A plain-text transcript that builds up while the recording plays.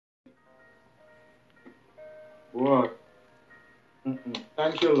What?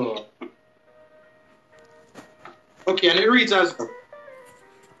 Thank you, Lord. Okay, and it reads as well.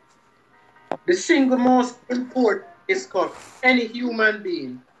 The single most important discovery any human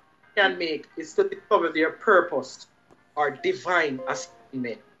being can make is to discover their purpose or divine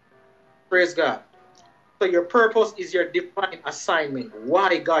assignment. Praise God. So your purpose is your divine assignment.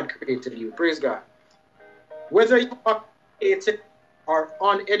 Why God created you. Praise God. Whether you are educated or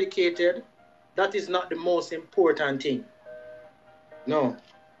uneducated, that is not the most important thing. No.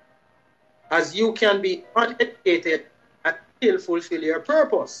 As you can be uneducated and still fulfill your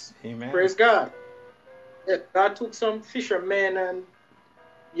purpose. Amen. Praise God. Yeah, God took some fishermen and,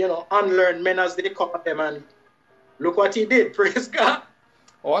 unlearned men as they call them, and look what he did. Praise God.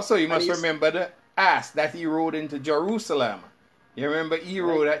 Also, you must remember the ass that he rode into Jerusalem. You remember he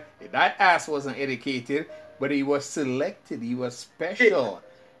rode that ass wasn't educated, but he was selected. He was special.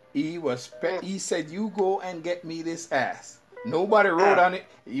 He said, "You go and get me this ass." Nobody rode on it.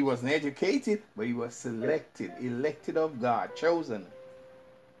 He wasn't educated, but he was selected, elected of God, chosen.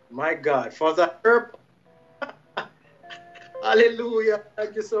 My God, for the purpose. Hallelujah.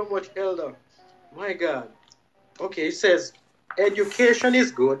 Thank you so much, Elder. My God. Okay, it says, education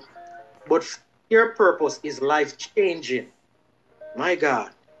is good, but your purpose is life-changing. My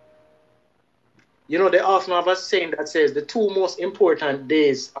God. They often have a saying that says the two most important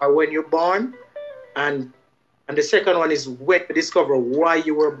days are when you're born, and the second one is when you discover why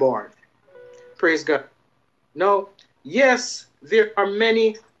you were born. Praise God. Now, yes, there are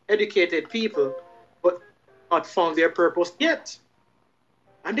many educated people, but not found their purpose yet.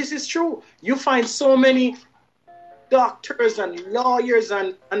 And this is true. You find so many doctors and lawyers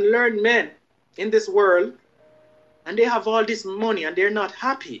and learned men in this world, and they have all this money and they're not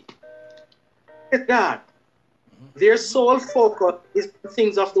happy. Praise God. Their sole focus is on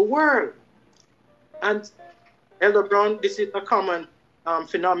things of the world. And Elder Brown, this is a common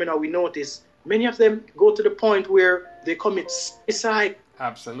phenomenon we notice. Many of them go to the point where they commit suicide.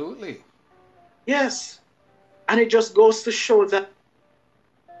 Absolutely. Yes. And it just goes to show that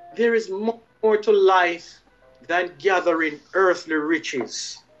there is more to life than gathering earthly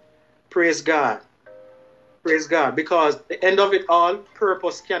riches. Praise God. Praise God. Because at the end of it all,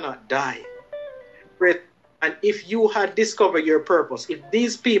 purpose cannot die. And if you had discovered your purpose, if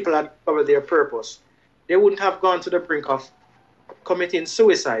these people had discovered their purpose, they wouldn't have gone to the brink of committing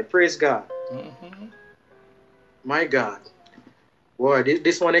suicide. Praise God. Mm-hmm. My God. Boy,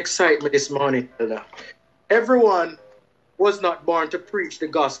 this one excites me this morning. Everyone was not born to preach the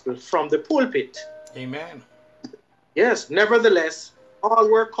gospel from the pulpit. Amen. Yes, nevertheless, all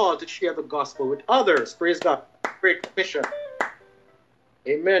were called to share the gospel with others. Praise God. Great commission.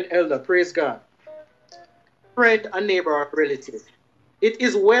 Amen, Elder. Praise God. Friend, a neighbor, or relative. It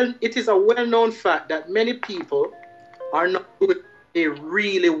is a well-known fact that many people are not doing what they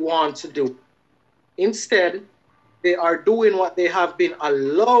really want to do. Instead, they are doing what they have been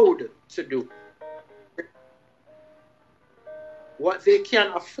allowed to do. What they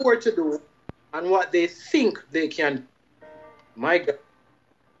can afford to do and what they think they can. My God.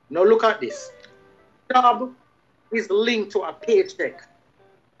 Now look at this. Job is linked to a paycheck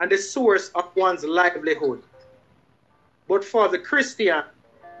and the source of one's livelihood. But for the Christian,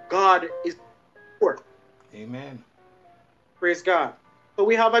 God is work. Amen. Praise God. So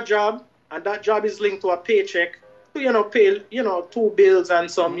we have a job, and that job is linked to a paycheck to, pay, 2 bills and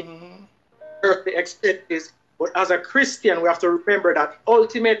some earthly expenses. But as a Christian, we have to remember that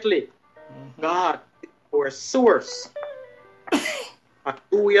ultimately, God is our source.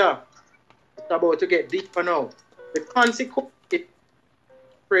 Hallelujah. It's about to get deeper now. The consequence,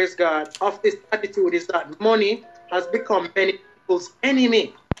 praise God, of this attitude is that money has become many people's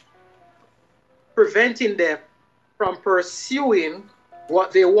enemy, preventing them from pursuing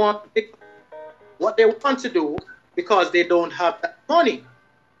what they want to do because they don't have that money.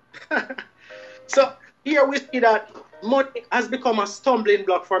 So here we see that money has become a stumbling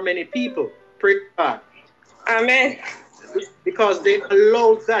block for many people. Praise God. Amen. Because they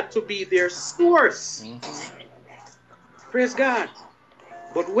allow that to be their source. Praise God.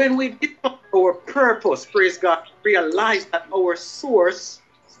 But when we discover our purpose, praise God, realize that our source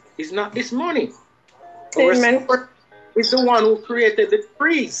is not this money. Our source is the one who created the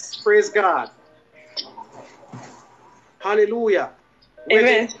trees. Praise God. Hallelujah.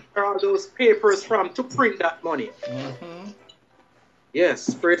 Amen. Where are those papers from to print that money?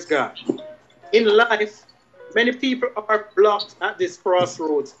 Yes, praise God. In life, many people are blocked at this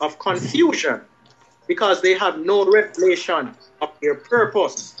crossroads of confusion because they have no revelation of their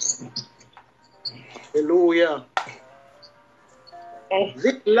purpose. Hallelujah.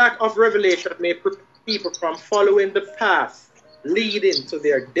 This lack of revelation may prevent people from following the path leading to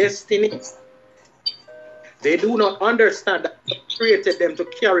their destiny. They do not understand that God created them to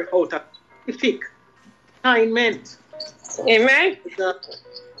carry out a specific assignment. Amen.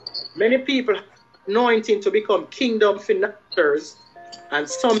 Many people have anointing to become kingdom financiers, and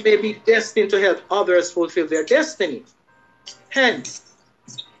some may be destined to help others fulfill their destiny. Hence,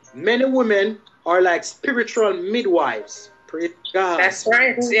 many women are like spiritual midwives. Praise God. That's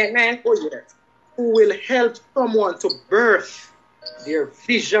right. Amen. Oh, yes. Who will help someone to birth their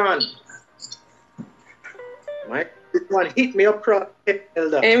vision. Right? This one hit me up,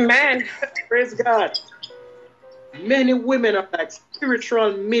 Elder. Amen. Praise God. Many women are like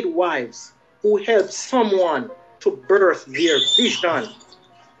spiritual midwives who help someone to birth their vision.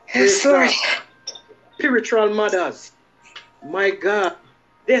 Yes, Lord. Spiritual mothers. My God.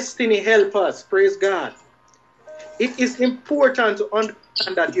 Destiny helpers. Praise God. It is important to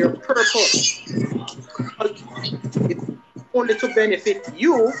understand that your purpose is only to benefit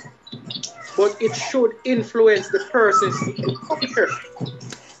you, but it should influence the persons you encounter.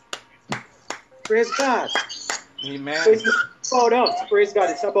 Praise God. Amen. So it's not about us. Praise God.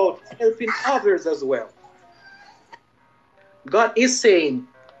 It's about helping others as well. God is saying,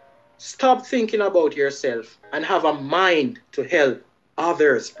 stop thinking about yourself and have a mind to help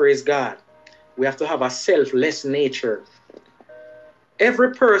others. Praise God. We have to have a selfless nature.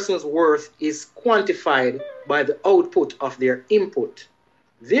 Every person's worth is quantified by the output of their input.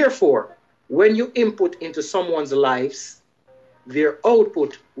 Therefore, when you input into someone's lives, their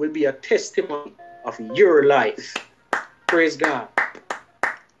output will be a testimony of your life. Praise God.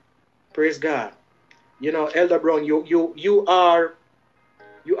 Praise God. You know, Elder Brown, you are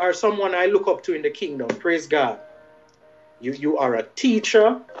someone I look up to in the kingdom. Praise God. You are a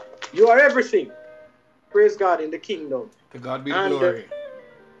teacher. You are everything. Praise God in the kingdom. To God be the glory.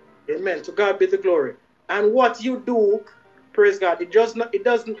 Amen. To God be the glory. And what you do, praise God, it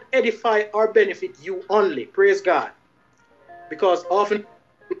doesn't edify or benefit you only. Praise God. Because often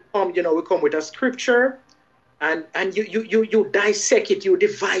we come with a scripture and you dissect it, you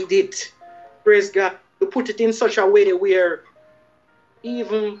divide it. Praise God. You put it in such a way where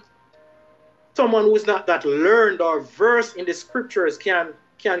even someone who's not that learned or versed in the scriptures can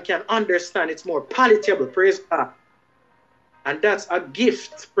understand. It's more palatable. Praise God. And that's a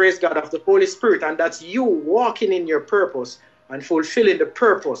gift, praise God, of the Holy Spirit. And that's you walking in your purpose and fulfilling the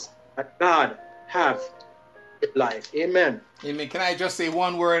purpose that God have in life. Amen. Amen. Can I just say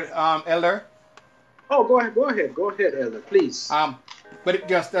one word, Elder? Oh, go ahead, Elder, please. But it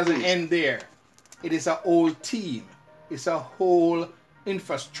just doesn't end there. It is a whole team. It's a whole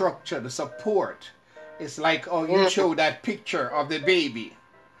infrastructure, the support. It's like, you show that picture of the baby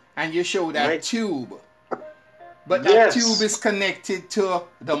and you show that tube. But that tube is connected to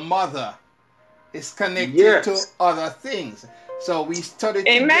the mother. It's connected to other things. So we studied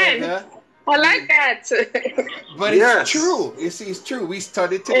together. I like that. But it's true. It's true. We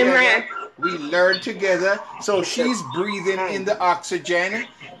studied together. Amen. We learned together. So she's breathing in the oxygen.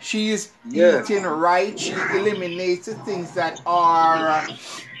 She's eating right. She eliminates the things that are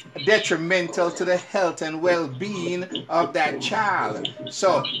detrimental to the health and well-being of that child.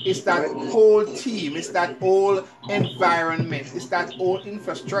 So it's that whole team, it's that whole environment, it's that whole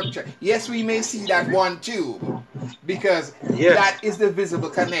infrastructure. Yes, we may see that one tube because that is the visible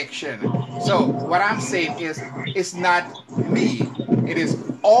connection. So what I'm saying is, it's not me, it is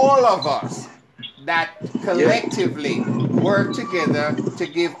all of us that collectively work together to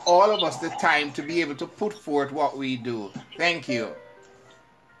give all of us the time to be able to put forth what we do. Thank you.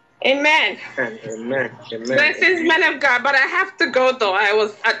 Amen. Amen. Blessings, man of God. But I have to go though. I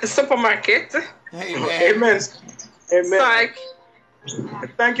was at the supermarket. Amen. So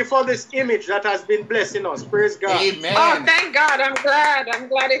thank you for this image that has been blessing us. Praise God. Amen. Oh, thank God. I'm glad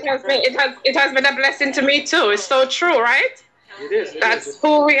it has been a blessing to me too. It's so true, right? It is. That's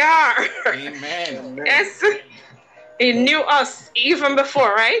who we are. Amen. Yes. He knew us even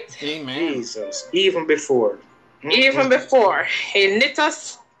before, right? Amen. Jesus. Even before. Even before. He knit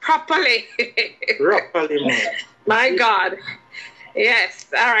us properly. Properly, man. My God. Yes.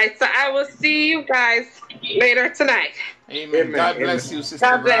 All right. So I will see you guys later tonight. Amen. God bless you, Sister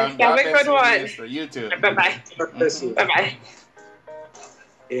God bless. Brown. God Have a bless good you, one. Minister. You too. Bye-bye. God bless you. Bye-bye.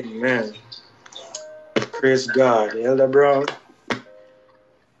 Amen. Praise God. Elder Brown.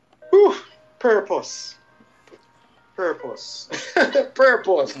 Whew. Purpose. Purpose.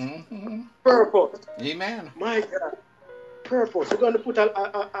 Purpose. Amen. My God. Purpose. We're going to put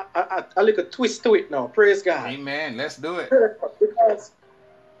a little twist to it now. Praise God. Amen. Let's do it. Purpose. Because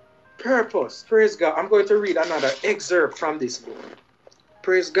purpose. Praise God. I'm going to read another excerpt from this book.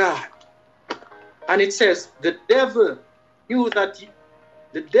 Praise God. And it says, the devil knew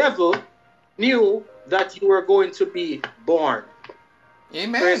that you were going to be born.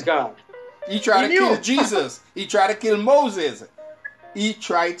 Amen. Praise God. He tried to kill Jesus. He tried to kill Moses. He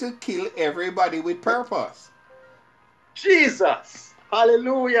tried to kill everybody with purpose. Jesus.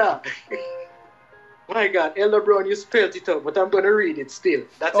 Hallelujah. My God, Elder Brown, you spelled it out, but I'm going to read it still.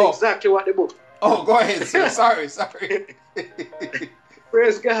 That's exactly what the book. Oh, go ahead, sir. Sorry.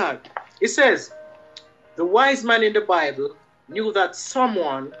 Praise God. It says, the wise man in the Bible knew that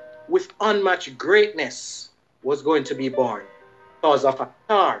someone with unmatched greatness was going to be born because of a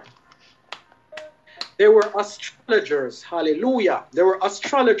star. There were astrologers, hallelujah. There were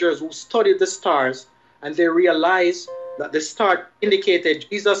astrologers who studied the stars, and they realized that the star indicated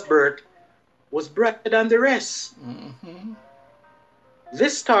Jesus' birth was brighter than the rest. Mm-hmm.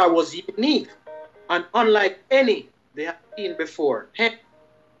 This star was unique and unlike any they had seen before. Hence,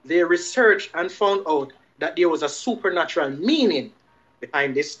 they researched and found out that there was a supernatural meaning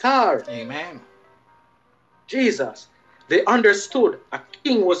behind this star. Amen. Jesus. They understood a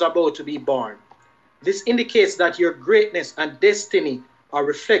king was about to be born. This indicates that your greatness and destiny are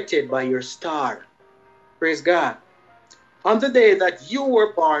reflected by your star. Praise God. On the day that you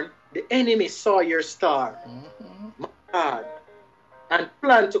were born, the enemy saw your star. Mm-hmm. My God. And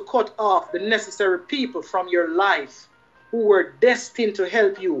planned to cut off the necessary people from your life who were destined to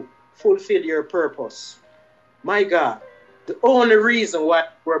help you fulfill your purpose. My God, the only reason why you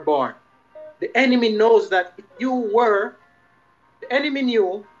were born. The enemy knows that the enemy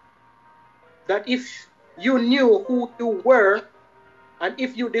knew that if you knew who you were, and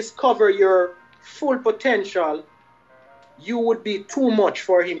if you discover your full potential, you would be too much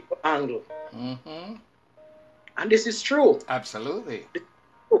for him to handle. Mm-hmm. And this is true. Absolutely.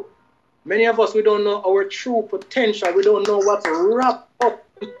 Many of us, we don't know our true potential. We don't know what's wrapped up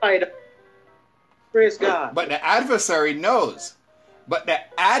inside. Praise God. But the adversary knows.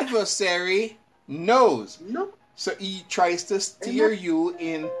 No. So he tries to steer you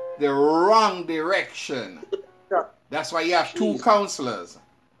in the wrong direction. That's why you have two counselors.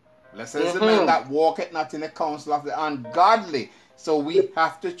 Blessed is the man that walketh not in the counsel of the ungodly. So we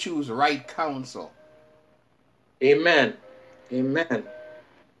have to choose right counsel. Amen. Amen.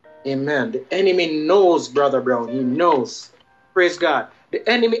 Amen. The enemy knows, Brother Brown. He knows. Praise God. The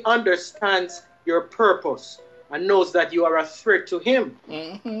enemy understands your purpose and knows that you are a threat to him.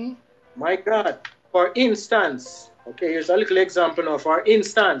 Mm-hmm. My God. For instance, okay, here's a little example now. For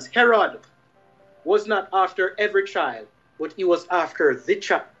instance, Herod was not after every child, but he was after the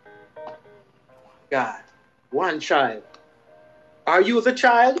child. God, one child. Are you the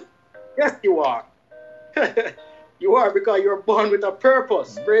child? Yes, you are. You are, because you're born with a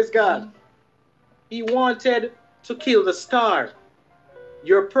purpose. Praise God. He wanted to kill the star.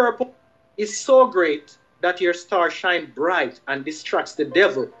 Your purpose is so great that your star shines bright and distracts the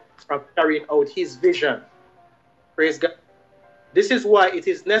devil from carrying out his vision. Praise God. This is why it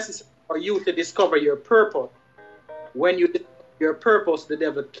is necessary for you to discover your purpose. When you discover your purpose, the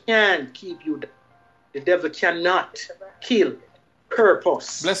devil can keep you down. The devil cannot kill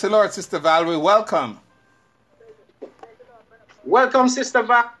purpose. Bless the Lord, Sister Valerie. Welcome. Welcome, Sister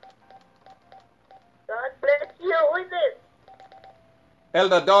Val. God bless you with this.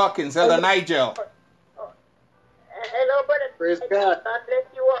 Elder Dawkins, Elder Nigel. Hello, brother. Praise God. God bless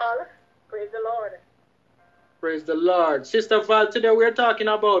you all. Praise the Lord. Praise the Lord. Sister Val, today we're talking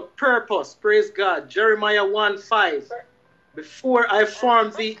about purpose. Praise God. Jeremiah 1:5. Before I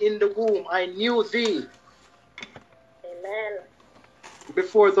formed thee in the womb, I knew thee. Amen.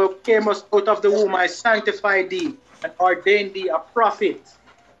 Before thou camest out of the womb, I sanctified thee and ordained thee a prophet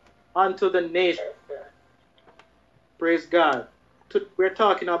unto the nation. Praise God. We're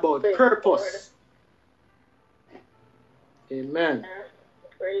talking about purpose. Amen.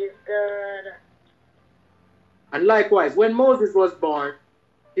 Praise God. And likewise, when Moses was born,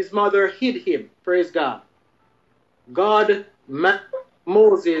 his mother hid him. Praise God. God made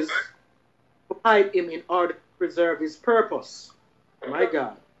Moses to hide him in order to preserve his purpose. My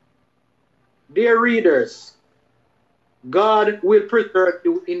God. Dear readers, God will preserve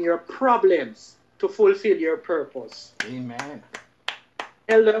you in your problems to fulfill your purpose. Amen.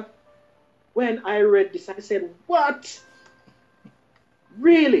 Elder, when I read this, I said, what?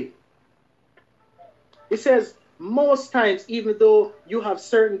 Really? It says, most times, even though you have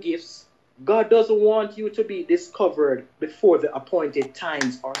certain gifts, God doesn't want you to be discovered before the appointed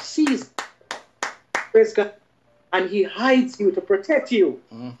times or season. Praise God. And he hides you to protect you.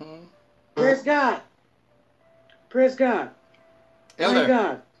 Mm-hmm. Praise God. Praise God. Elder, My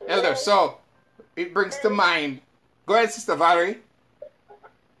God. Elder, so it brings to mind. Go ahead, Sister Valerie.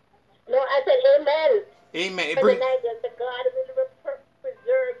 No, I said Amen. Amen. It Brother brings, Nigel, the God will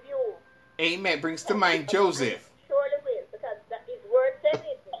preserve you. amen. Brings to mind Joseph. Surely will, because his word says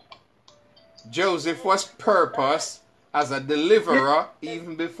it. Joseph was purposed as a deliverer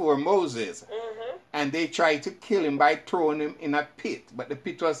even before Moses. Mm-hmm. And they tried to kill him by throwing him in a pit, but the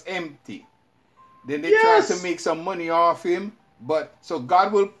pit was empty. Then they tried to make some money off him. But so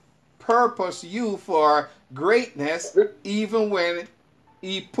God will purpose you for greatness even when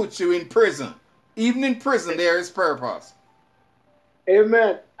he puts you in prison. Even in prison there is purpose.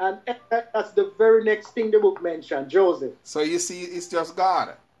 Amen. And that's the very next thing the book mentioned, Joseph. So you see, it's just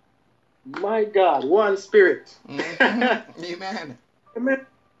God. My God, one spirit. Mm-hmm. Amen. Amen.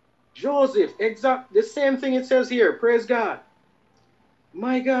 Joseph, exact the same thing it says here. Praise God.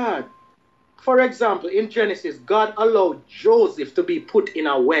 My God. For example, in Genesis, God allowed Joseph to be put in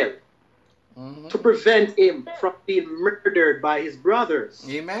a well to prevent him from being murdered by his brothers.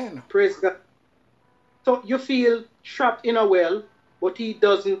 Amen. Praise God. So you feel trapped in a well, but he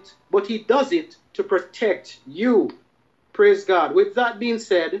does it to protect you. Praise God. With that being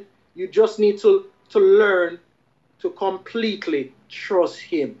said, you just need to learn to completely trust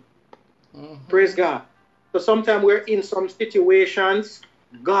him. Praise God. So sometimes we're in some situations,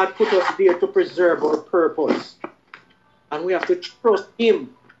 God put us there to preserve our purpose. And we have to trust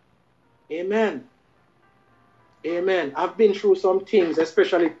him. Amen. Amen. I've been through some things,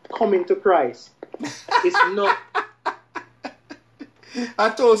 especially coming to Christ. It's not. I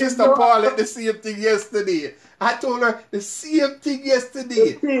told Sister Paulette the same thing yesterday. I told her the same thing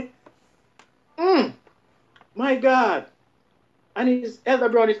yesterday. My God. And his elder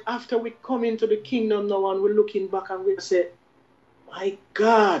brother is after we come into the kingdom now and we're looking back and we say, my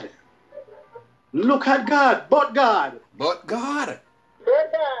God. Look at God. But God. But God.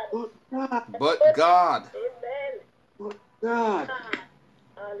 But God. But God. But God. Amen. But God.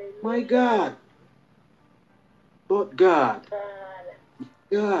 Hallelujah. My God. But God.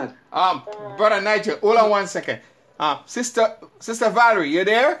 God. God. Brother Nigel, hold on 1 second. Sister Valerie, you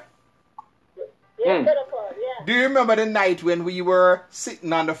there? Yes, Brother Paul, yeah. Do you remember the night when we were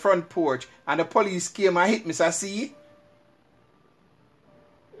sitting on the front porch and the police came and hit Miss C?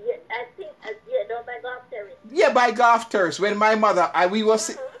 Yeah, I think, yeah, no, by golf terrace. Yeah, by golf terrace. When my mother, we were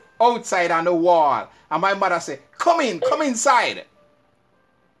sitting outside on the wall, and my mother said, come inside.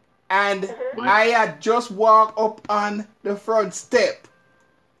 And I had just walked up on the front step.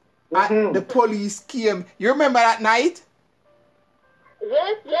 And the police came. You remember that night?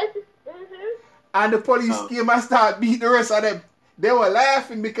 Yes. And the police came and started beating the rest of them. They were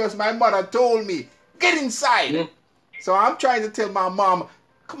laughing because my mother told me, get inside. So I'm trying to tell my mom,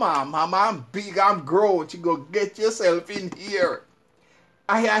 come on, Mama, I'm big, I'm grown. She go, get yourself in here.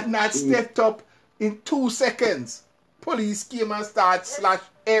 I had not stepped up in 2 seconds. Police came and started slash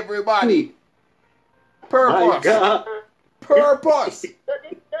everybody. Purpose. My God. Purpose. So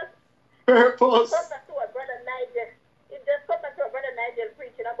this just Purpose. come back to what Brother Nigel, it just come back to what Brother Nigel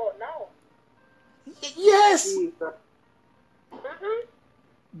preaching about now. Yes. Mm-hmm.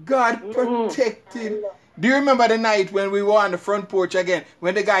 God protected. Do you remember the night when we were on the front porch again,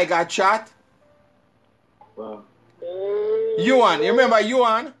 when the guy got shot? Wow. Yuan, you remember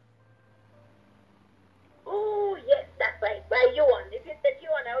Yuan? Oh, yes, that's right. By Yuan. If you said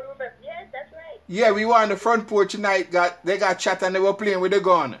Yuan, I would remember. Yes, that's right. Yeah, we were on the front porch tonight. They got shot and they were playing with the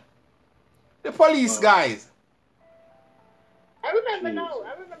gun. The police guys. I remember now.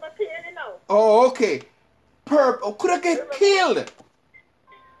 I remember clearly now. Oh, okay. Could have get killed.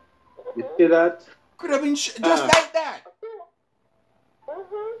 You see that? Could have been just like that.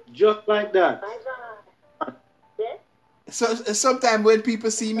 Just like that. My God. Yes? So sometimes when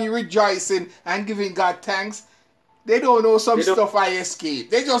people see me rejoicing and giving God thanks, they don't know some stuff I escaped.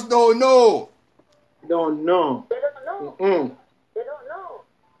 They just don't know. Don't know. They don't know. Mm-mm. They don't know.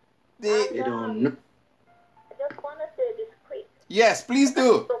 They don't know. I just want to say this quick. Yes, please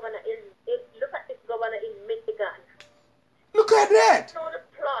do. Look at this governor in Michigan. Look at that. Know the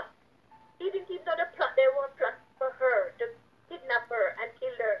plot. He didn't even know the plot. They were plot for her to kidnap her and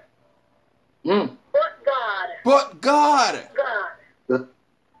kill her. But God. But God.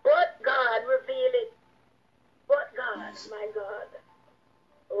 But God revealed it. But God, my God.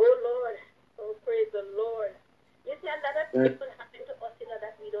 Oh Lord. Oh, praise the Lord. You see, a lot of people happen to us,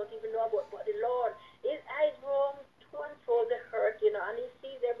 that we don't even know about. But the Lord, his eyes roam to and fro the hurt, and he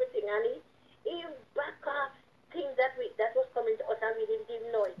sees everything, and he back off things that was coming to us, and we didn't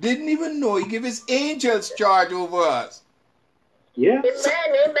even know it. Didn't even know. He gave his angels charge over us. Yeah.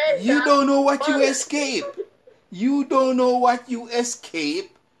 Amen. You don't know what you escape. You don't know what you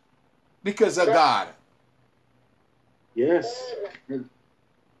escape because of God. Yes.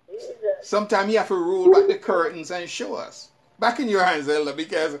 Sometimes you have to roll back the curtains and show us. Back in your hands, Elder,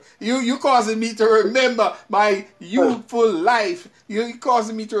 because you causing me to remember my youthful life. You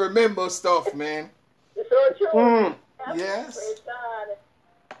causing me to remember stuff, man. So true. Yes. Praise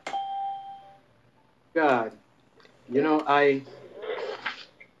God. God. You know,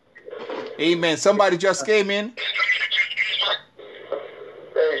 Amen. Somebody just came in.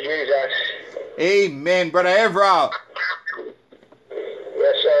 Praise Jesus. Amen. Brother Everall.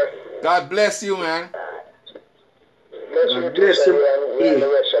 Yes, sir. God bless you, man. Bless you too, sir. And the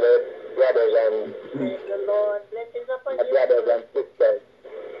rest of the brothers and The Lord blessings upon the you. brothers and sisters.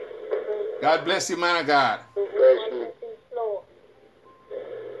 God bless you, man of God. Praise you.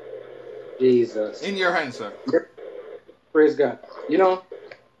 Jesus. In your hands, sir. Praise God. You know,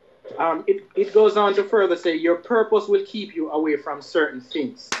 it goes on to further say, your purpose will keep you away from certain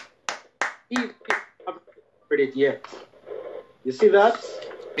things. Even if you haven't heard it yet. You see that?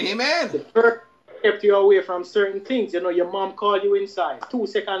 Amen. The purpose kept you away from certain things. You know, your mom called you inside. 2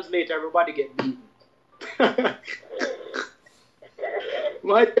 seconds later, everybody get beaten.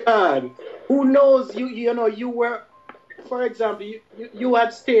 My God. Who knows? You know, you were, for example, you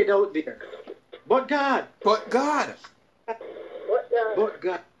had stayed out there. But God. But God. But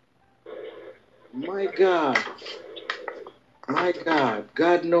God. My God. My God.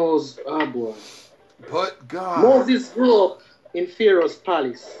 God knows. Oh, boy. But God. Moses grew up in Pharaoh's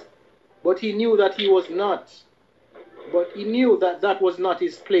palace. But he knew that he was not. But he knew that that was not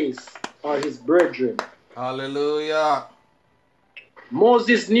his place or his brethren. Hallelujah.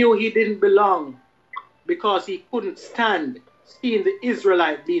 Moses knew he didn't belong because he couldn't stand seeing the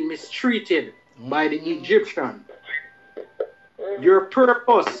Israelite being mistreated by the Egyptian. Your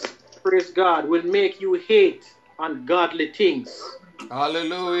purpose, praise God, will make you hate ungodly things.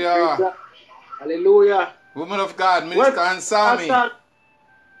 Hallelujah. Hallelujah. Woman of God, Minister Ansami.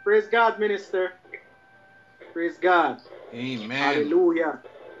 Praise God, minister. Praise God. Amen. Hallelujah.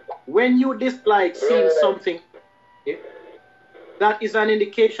 When you dislike seeing something, that is an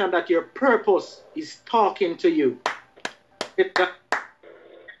indication that your purpose is talking to you.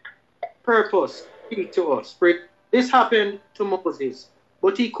 Purpose speak to us. This happened to Moses,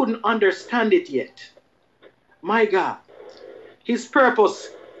 but he couldn't understand it yet. My God, his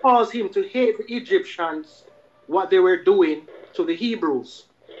purpose caused him to hate the Egyptians, what they were doing to the Hebrews.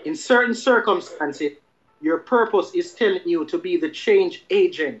 In certain circumstances, your purpose is telling you to be the change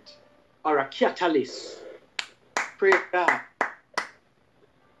agent or a catalyst. Praise God.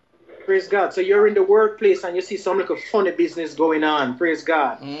 Praise God. So you're in the workplace and you see some little funny business going on. Praise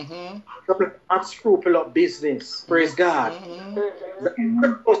God. Some little unscrupulous business. Praise God. The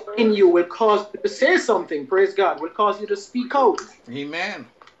purpose in you will cause you to say something. Praise God. Will cause you to speak out. Amen.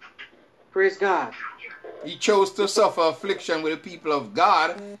 Praise God. He chose to suffer affliction with the people of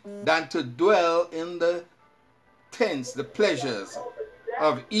God than to dwell in the tents, the pleasures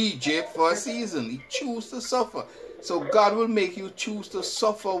of Egypt for a season. He chose to suffer. So God will make you choose to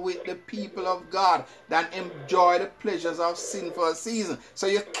suffer with the people of God than enjoy the pleasures of sin for a season. So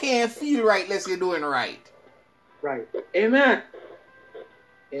you can't feel right unless you're doing right. Right. Amen.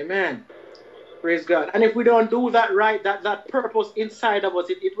 Amen. Praise God. And if we don't do that right, that purpose inside of us,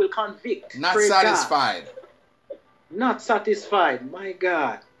 it will convict. Not Praise satisfied. God. Not satisfied. My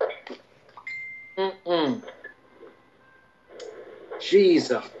God.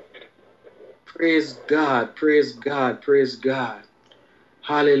 Jesus. Praise God. Praise God. Praise God.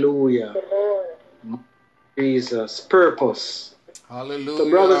 Hallelujah. Jesus. Purpose. Hallelujah. So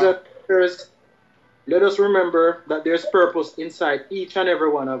brothers and sisters, let us remember that there's purpose inside each and every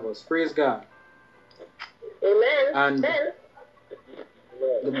one of us. Praise God. Amen. And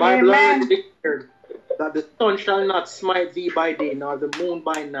the Bible already declared that the sun shall not smite thee by day, nor the moon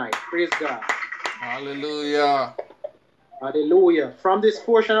by night. Praise God. Hallelujah. Hallelujah. From this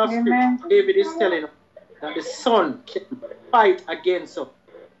portion of scripture, David is telling us that the sun can fight against us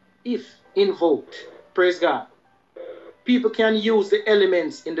if invoked. Praise God. People can use the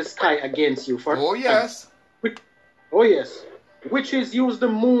elements in the sky against you. Oh, yes. Oh, yes. Witches use the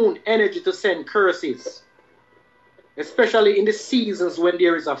moon energy to send curses, especially in the seasons when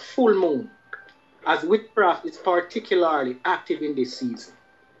there is a full moon, as witchcraft is particularly active in this season.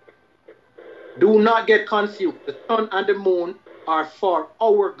 Do not get confused. The sun and the moon are for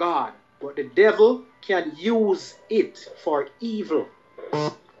our God, but the devil can use it for evil.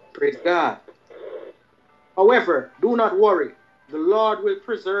 Praise God. However, do not worry. The Lord will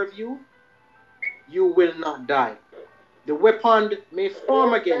preserve you. You will not die. The weapon may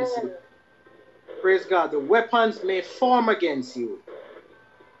form against you. Praise God. The weapons may form against you,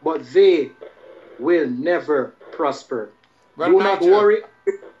 but they will never prosper. Brother Do not Nigel. worry.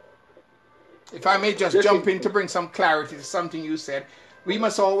 If I may just jump in to bring some clarity to something you said, we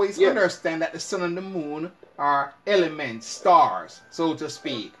must always understand that the sun and the moon are elements, stars, so to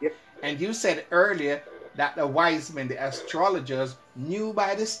speak. Yes. And you said earlier that the wise men, the astrologers, knew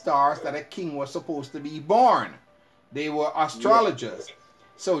by the stars that a king was supposed to be born. They were astrologers. Yes.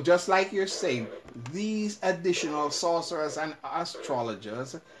 So just like you're saying, these additional sorcerers and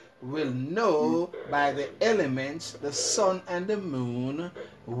astrologers will know by the elements, the sun and the moon,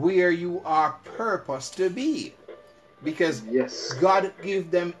 where you are purposed to be. Because God gave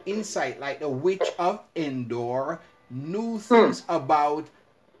them insight, like the witch of Endor knew things about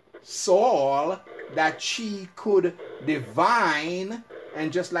Saul that she could divine,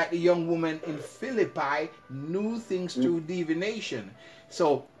 and just like the young woman in Philippi knew things through divination.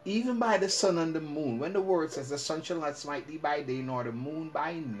 So even by the sun and the moon, when the word says the sun shall not smite thee by day nor the moon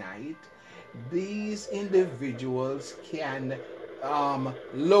by night, these individuals can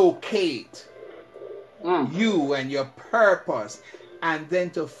locate you and your purpose. And then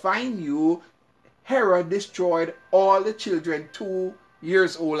to find you, Herod destroyed all the children 2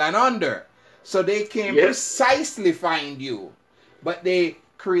 years old and under. So they can precisely find you. But they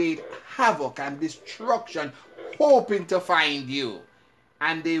create havoc and destruction, hoping to find you.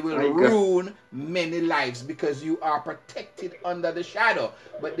 And they will ruin many lives because you are protected under the shadow.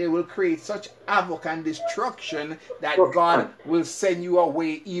 But they will create such havoc and destruction that God will send you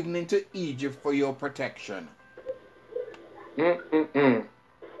away even into Egypt for your protection.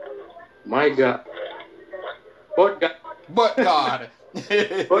 My God. But God. But God.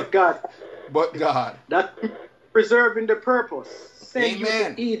 But God. But God. That's preserving the purpose. Send you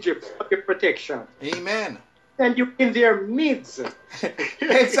to Egypt for your protection. Amen. Send you in their midst.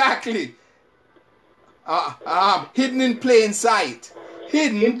 Exactly. Hidden in plain sight.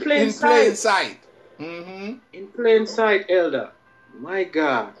 Hidden in plain sight. Mm-hmm. In plain sight, Elder. My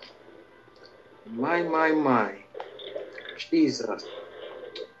God. My. Jesus.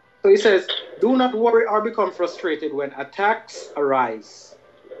 So he says, do not worry or become frustrated when attacks arise.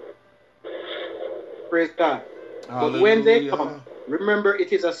 Praise God. Hallelujah. But when they come, remember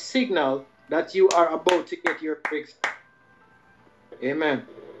it is a signal that you are about to get your breakthrough. Amen.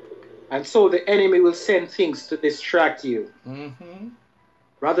 And so the enemy will send things to distract you. Mm-hmm.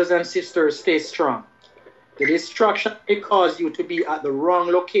 Brothers and sisters, stay strong. The distraction may cause you to be at the wrong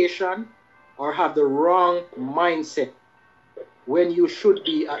location or have the wrong mindset when you should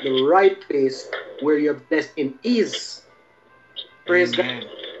be at the right place where your blessing is. Praise God.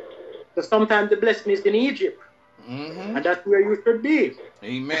 So sometimes the blessing is in Egypt. Mm-hmm. And that's where you should be.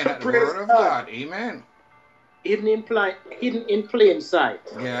 Amen. At the word of God. Amen. Hidden in plain sight.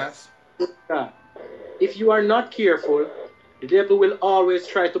 Yes. God. If you are not careful, the devil will always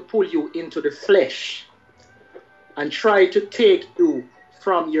try to pull you into the flesh and try to take you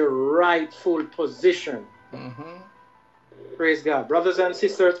from your rightful position. Mm-hmm. Praise God. Brothers and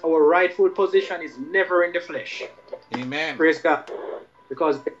sisters, our rightful position is never in the flesh. Amen. Praise God.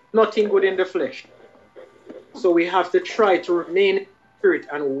 Because there's nothing good in the flesh. So we have to try to remain in spirit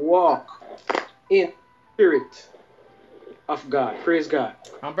and walk in spirit of God. Praise God.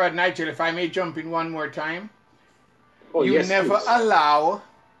 Brother Nigel, if I may jump in one more time. Oh, you yes, never please. allow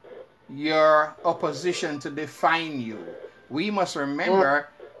your opposition to define you. We must remember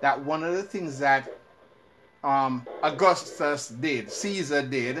that one of the things that Augustus did, Caesar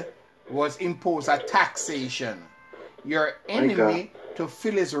did, was impose a taxation. Your enemy, to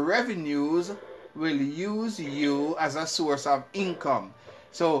fill his revenues, will use you as a source of income.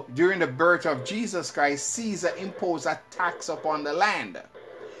 So during the birth of Jesus Christ, Caesar imposed a tax upon the land.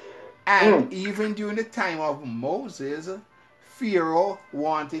 And even during the time of Moses, Pharaoh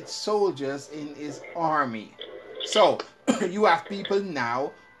wanted soldiers in his army. So you have people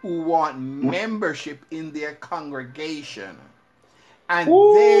now who want membership in their congregation. And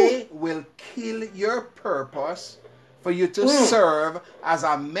they will kill your purpose for you to serve as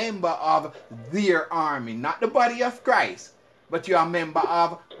a member of their army. Not the body of Christ, but you're a member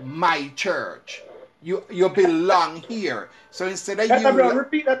of my church. You belong here. So instead of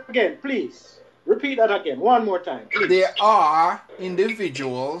repeat that again, please. Repeat that again, one more time, please. There are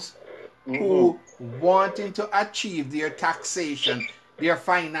individuals who wanting to achieve their taxation, their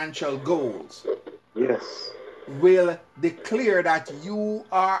financial goals. Yes. Will declare that you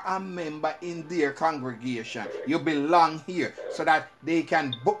are a member in their congregation. You belong here, so that they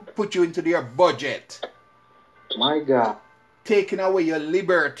can put you into their budget. My God. Taking away your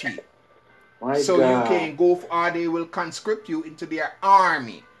liberty. So you can go, or they will conscript you into their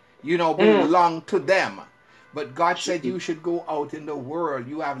army. You know, belong to them. But God said you should go out in the world.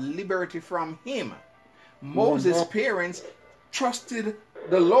 You have liberty from Him. Moses' parents trusted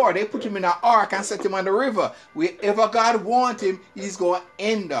the Lord. They put him in an ark and set him on the river. Wherever God wants him, he's going to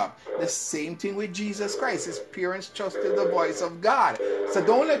end up. The same thing with Jesus Christ. His parents trusted the voice of God. So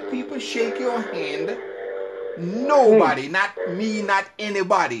don't let people shake your hand. Nobody, not me, not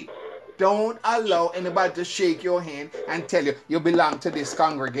anybody. Don't allow anybody to shake your hand and tell you, you belong to this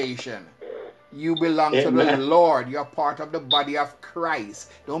congregation. You belong to the Lord. You're part of the body of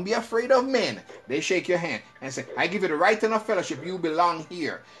Christ. Don't be afraid of men. They shake your hand and say, I give you the right and of fellowship. You belong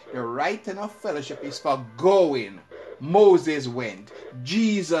here. The right and of fellowship is for going. Moses went.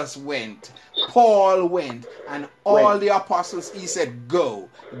 Jesus went. Paul went. And all the apostles, he said, go,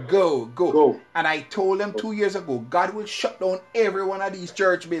 go, go. Go. And I told them 2 years ago, God will shut down every one of these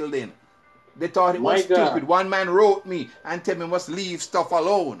church buildings. They thought it was stupid. One man wrote me and told me must leave stuff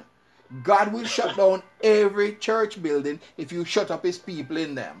alone. God will shut down every church building if you shut up his people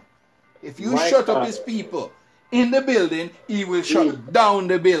in them. If you shut up his people in the building, he will shut down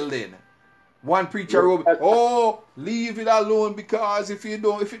the building. One preacher wrote, oh, leave it alone, because if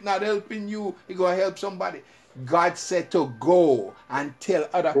it's not helping you, it's going to help somebody. God said to go and tell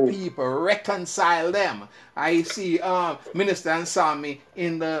other people, reconcile them. I see Minister and Sammy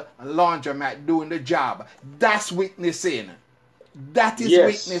in the laundromat doing the job. That's witnessing. That is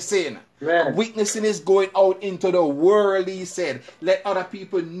witnessing. Man. Witnessing is going out into the world, he said. Let other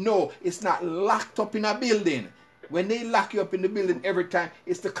people know it's not locked up in a building. When they lock you up in the building every time,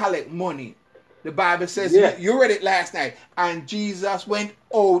 it's to collect money. The Bible says, you read it last night, and Jesus went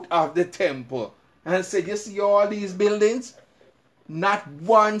out of the temple and said, you see all these buildings? Not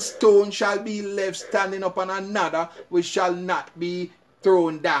one stone shall be left standing upon another, which shall not be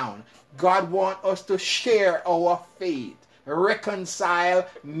thrown down. God wants us to share our faith. Reconcile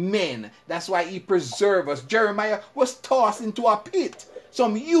men. That's why he preserved us. Jeremiah was tossed into a pit.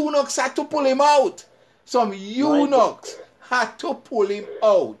 Some eunuchs had to pull him out. Some eunuchs had to pull him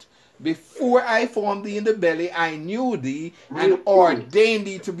out. Before I formed thee in the belly, I knew thee and ordained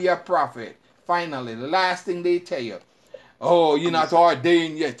thee to be a prophet. Finally, the last thing they tell you, oh, you're not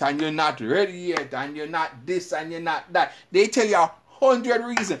ordained yet, and you're not ready yet, and you're not this, and you're not that. They tell you 100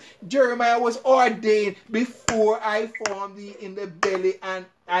 reasons. Jeremiah was ordained before I formed thee in the belly, and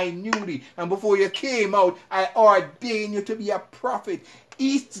I knew thee. And before you came out, I ordained you to be a prophet.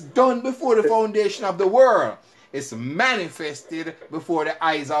 It's done before the foundation of the world. It's manifested before the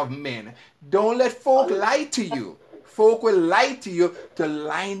eyes of men. Don't let folk lie to you. Folk will lie to you to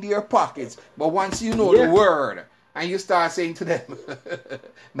line their pockets. But once you know the word, and you start saying to them,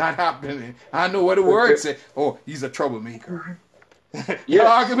 not happening. I know what the word says. Oh, he's a troublemaker. The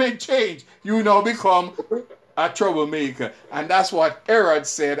argument changed. You now become a troublemaker. And that's what Herod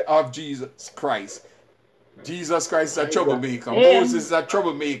said of Jesus Christ. Jesus Christ is a troublemaker. Moses is a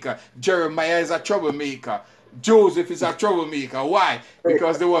troublemaker. Jeremiah is a troublemaker. Joseph is a troublemaker. Why?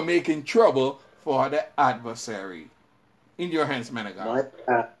 Because they were making trouble for the adversary. In your hands, man of God.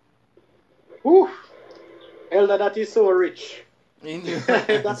 Elder, that is so rich. In your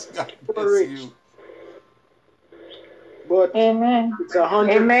hands, that's God so rich. You. But Amen. it's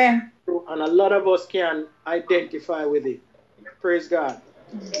 100, Amen. and a lot of us can identify with it. Praise God.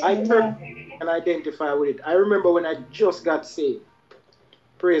 I personally can identify with it. I remember when I just got saved.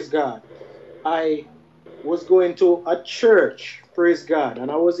 Praise God. I was going to a church, praise God,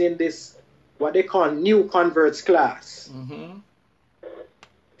 and I was in this, what they call new converts class,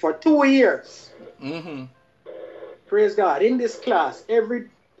 for 2 years. Praise God. In this class, every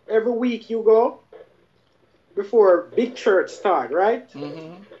week you go, before big church start, right?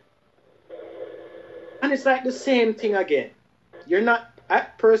 And it's like the same thing again. You're not,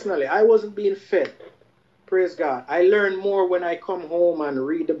 personally, I wasn't being fed. Praise God. I learn more when I come home and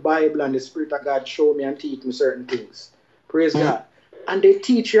read the Bible and the Spirit of God show me and teach me certain things. Praise God. And they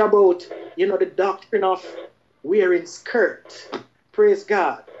teach you about, the doctrine of wearing skirt. Praise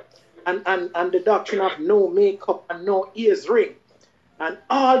God. And the doctrine of no makeup and no ears ring. And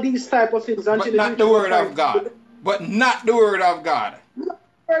all these type of things. But not the word of God. But not the word of God. Not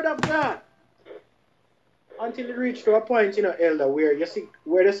the word of God. Until it reached to a point, Elder, where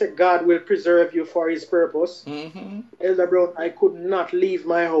they say God will preserve you for his purpose. Elder Brown, I could not leave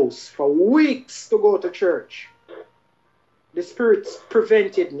my house for weeks to go to church. The Spirit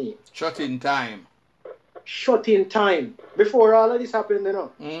prevented me. Shut in time. Before all of this happened,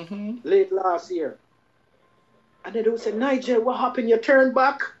 late last year. And then they would say, Nigel, what happened? You turned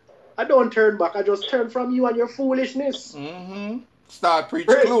back? I don't turn back. I just turn from you and your foolishness. Start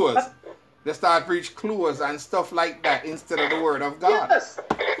preaching clues. They start preaching clues and stuff like that instead of the word of God. Yes.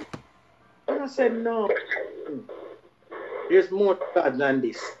 And I said, no. There's more to God than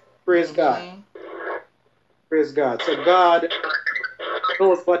this. Praise God. Praise God. So God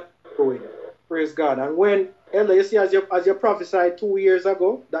knows what he's doing. Praise God. And when, Elder, you see, as you prophesied 2 years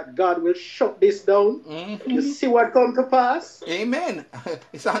ago, that God will shut this down, you see what come to pass? Amen.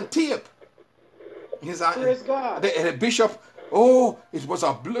 It's on tape. Praise God. The bishop, oh, it was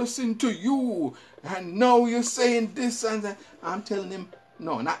a blessing to you. And now you're saying this and that. I'm telling him,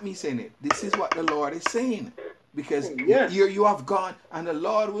 no, not me saying it. This is what the Lord is saying. Because here you have gone and the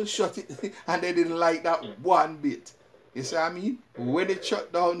Lord will shut it. And they didn't like that one bit. You see what I mean? When it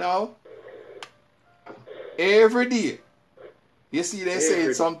shut down now, every day, you see they're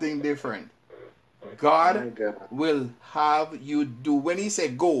saying something different. God will have you do. When he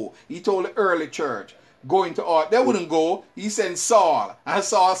said go, he told the early church, go into all. They wouldn't go. He sent Saul. And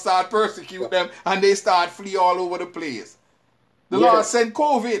Saul started persecute them. And they start flee all over the place. The Lord sent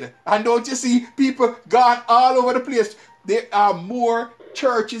COVID. And don't you see people gone all over the place. There are more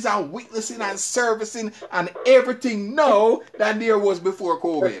churches and witnessing and servicing and everything now than there was before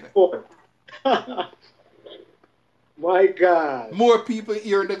COVID. My God. More people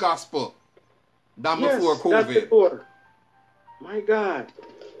hearing the gospel than before COVID. My God.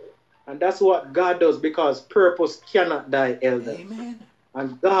 And that's what God does, because purpose cannot die, Elder. Amen.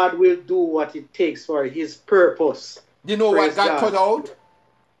 And God will do what it takes for his purpose. You know what got cut out?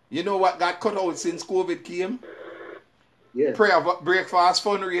 You know what got cut out since COVID came? Yes. Prayer breakfast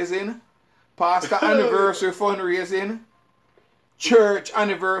fundraising, pastor anniversary fundraising, church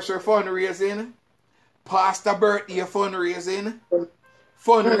anniversary fundraising, pastor birthday fundraising,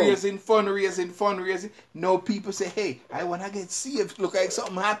 fundraising. Now people say, hey, I want to get saved. Look like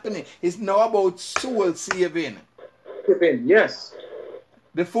something happening. It's now about soul saving. Yes.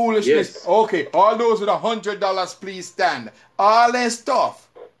 The foolishness. Yes. Okay, all those with $100, please stand. All that stuff.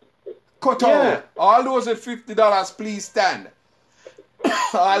 Cut out. All those with $50, please stand.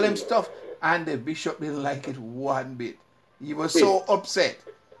 All them stuff. And the bishop didn't like it one bit. He was so upset.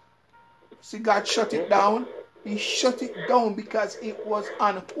 See, God shut it down. He shut it down because it was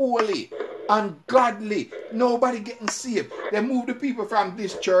unholy, ungodly. Nobody getting saved. They moved the people from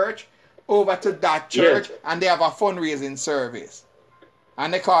this church over to that church, and they have a fundraising service.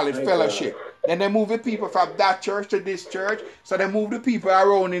 And they call it fellowship. Then they move the people from that church to this church, so they move the people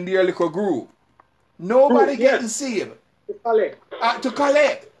around in their little group. Nobody getting saved. To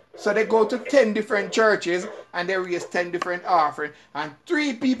collect. So they go to 10 different churches, and they raise 10 different offerings, and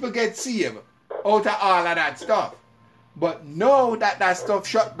 3 people get saved out of all of that stuff. But now that stuff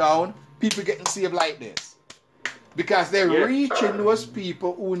shut down, people getting saved like this. Because they're reaching those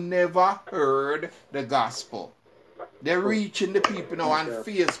people who never heard the gospel. They're reaching the people now on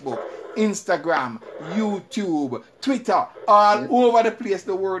Facebook, Instagram, YouTube, Twitter, all over the place.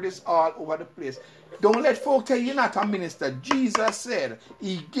 The word is all over the place. Don't let folk tell you not a minister. Jesus said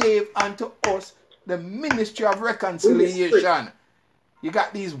he gave unto us the ministry of reconciliation. You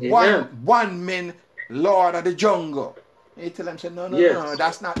got these one men, Lord of the jungle. And you tell them, say, no,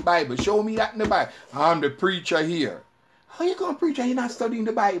 that's not Bible. Show me that in the Bible. I'm the preacher here. How you going to preach and you're not studying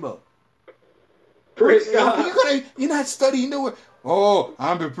the Bible? Praise God. You're not studying the word. Oh,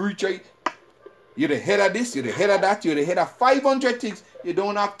 I'm the preacher. You're the head of this, you're the head of that, you're the head of 500 things. You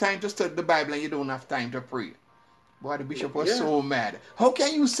don't have time to study the Bible and you don't have time to pray. Boy, the bishop was so mad. How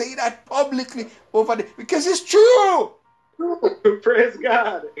can you say that publicly over there? Because it's true. Praise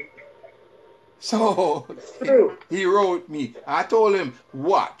God. So he wrote me. I told him,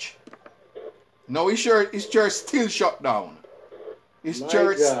 watch. No, his church still shut down. His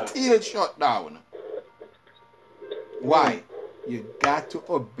church still shut down. Why? You got to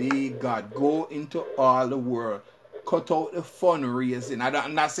obey God. Go into all the world. Cut out the fundraising.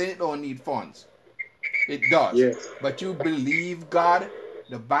 I'm not saying it don't need funds. It does. Yes. But you believe God.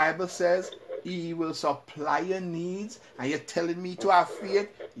 The Bible says he will supply your needs. And you're telling me to have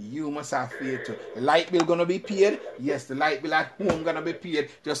faith? You must have faith too. The light bill gonna be paid? Yes, the light bill at home gonna be paid.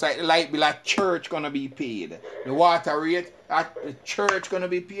 Just like the light bill at church gonna be paid. The water rate at the church gonna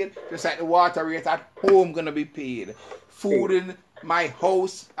be paid. Just like the water rate at home gonna be paid. Food in my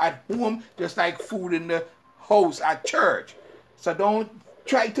house at home, just like food in the house at church. So don't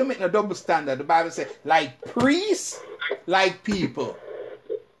try to make a double standard. The Bible says, like priests, like people.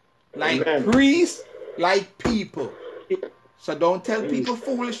 Like priests, like people. So don't tell people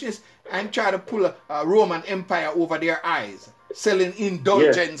foolishness and try to pull a Roman Empire over their eyes. Selling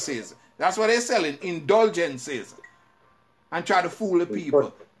indulgences. That's what they're selling, indulgences. And try to fool the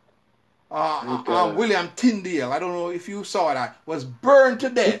people. William Tyndale, I don't know if you saw that, was burned to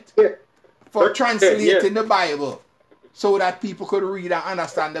death for translating the Bible so that people could read and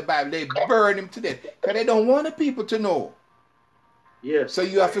understand the Bible. They burned him to death because they don't want the people to know. Yes. So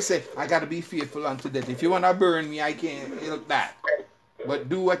you have to say, I got to be faithful unto death. If you want to burn me, I can't help that. But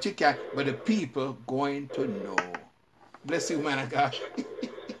do what you can. But the people going to know. Bless you, man of God.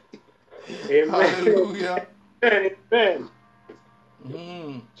 Amen. Hallelujah. Amen.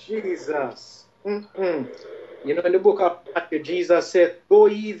 Jesus. You know, in the book of Matthew, Jesus said, "Go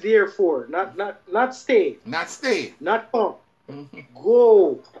ye therefore," not stay, Not stay, not come.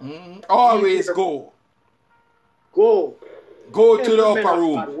 Go. Always go. Go. Go to the upper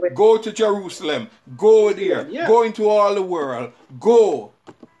room. Go to Jerusalem. Go there. Yeah. Go into all the world. Go.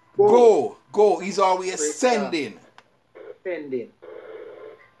 Go. He's always sending.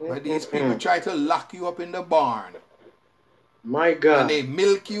 But these people try to lock you up in the barn. My God. And they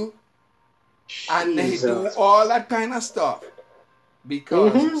milk you. And they do all that kind of stuff.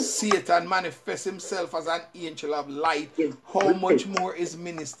 Because Satan manifests himself as an angel of light. How much more is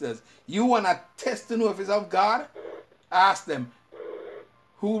ministers? You want to test to know if it's of God? Ask them,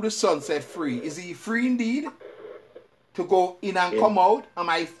 who the Son set free? Is he free indeed to go in and come out? Am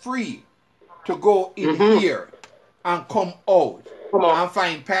I free to go in here and come out and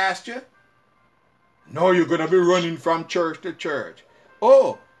find pasture? No, you're going to be running from church to church.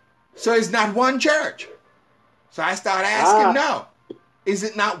 Oh, so it's not one church. So I start asking now, is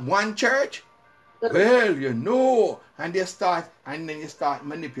it not one church? Well, you know. And then you start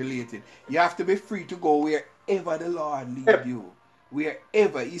manipulating. You have to be free to go wherever the Lord lead you.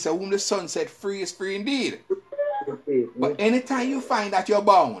 Wherever. He said, whom the Son set free is free indeed. But anytime you find that you're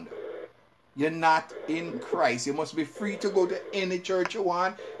bound, you're not in Christ. You must be free to go to any church you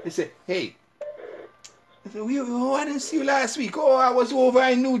want. They say, hey, I didn't see you last week. Oh, I was over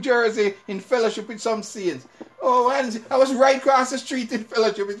in New Jersey in fellowship with some saints. Oh, I was right across the street in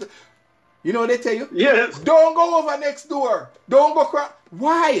fellowship with... You know what they tell you? Yes. Don't go over next door. Don't go across.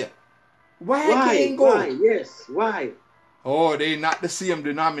 Why? Why I can't go? Why? Yes. Why? Oh, they're not the same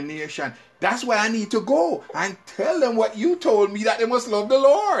denomination. That's why I need to go and tell them what you told me, that they must love the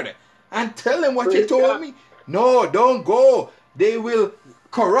Lord. And tell them what you told me. No, don't go. They will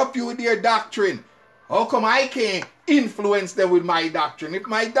corrupt you with their doctrine. How come I can't influence them with my doctrine if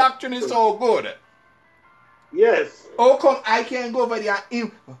my doctrine is so good? Yes. How come I can't go over there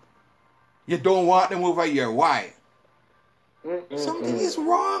and you don't want them over here? Why? Something is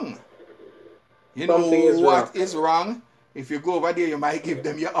wrong. You know what is wrong? If you go over there, you might give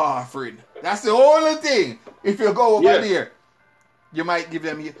them your offering. That's the only thing. If you go over there, you might give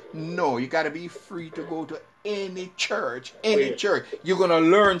them your... No, you got to be free to go to any church. Any church. You're going to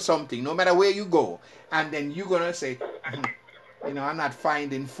learn something no matter where you go. And then you're going to say, you know, I'm not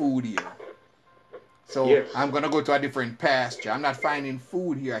finding food here. So I'm going to go to a different pasture. I'm not finding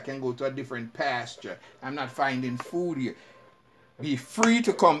food here. I can go to a different pasture. I'm not finding food here. Be free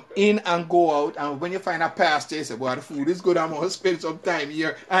to come in and go out. And when you find a pasture, you say, well, the food is good. I'm going to spend some time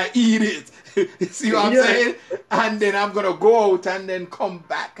here and eat it. You see what I'm saying? And then I'm going to go out and then come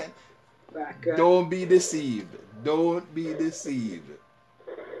back. And don't be deceived. Don't be deceived.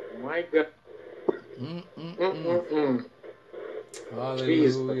 My God.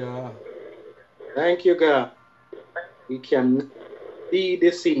 Hallelujah. Thank you, God. We can be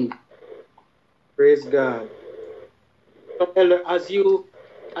deceived. Praise God. So, Elder, as you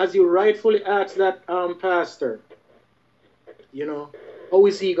rightfully asked that pastor, you know, how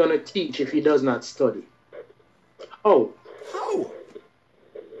is he going to teach if he does not study? How?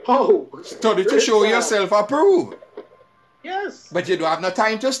 Study to show yourself approved. Yes. But you don't have no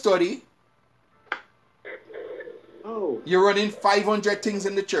time to study. You're running 500 things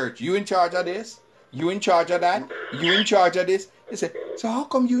in the church. You in charge of this? You in charge of that? You in charge of this? They say, so how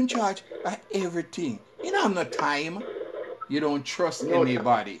come you in charge of everything? You don't have no time. You don't trust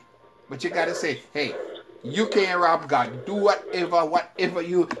anybody. But you got to say, hey, you can't rob God. Do whatever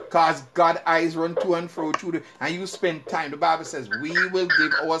you, because God's eyes run to and fro through the, and you spend time. The Bible says we will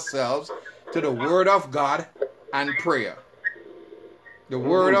give ourselves to the word of God and prayer. The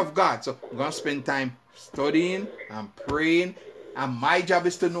word of God. So we're going to spend time studying and praying. And my job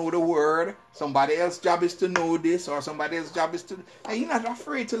is to know the word. Somebody else's job is to know this, or somebody else's job is to... And you're not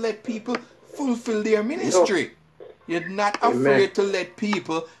afraid to let people fulfill their ministry. You're not afraid to let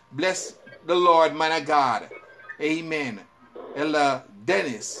people bless the Lord, man of God. Amen. Elder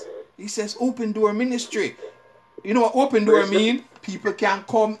Dennis, he says open door ministry. You know what open door mean? People can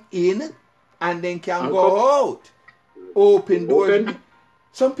come in and then can go out. Open door.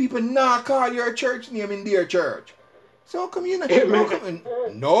 Some people not call your church name in their church. So come in.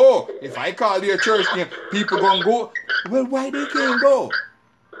 No, if I call your church name, people gonna go. Well, why they can't go?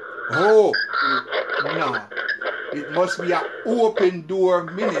 Oh, no. It must be an open door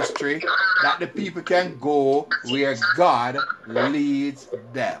ministry that the people can go where God leads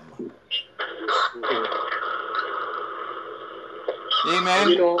them. Amen.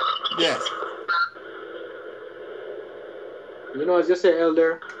 You know, Yes. as you say,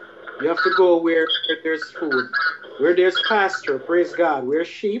 Elder, you have to go where there's food, where there's pasture, praise God, where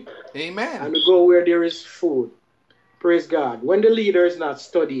sheep, Amen. and we go where there is food, praise God. When the leader is not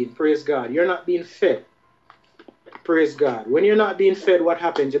studying, praise God, you're not being fed, praise God. When you're not being fed, what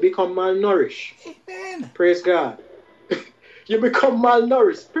happens? You become malnourished, Amen. praise God. You become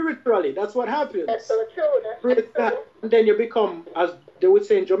malnourished spiritually. That's what happens. That's so true. Praise God. And then you become, as they would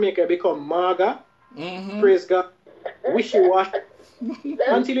say in Jamaica, you become maga. Praise God. Wishy-washy.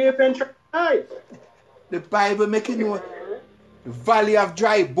 Until you eventually die. The Bible making you know the valley of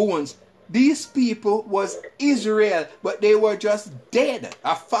dry bones. These people was Israel, but they were just dead,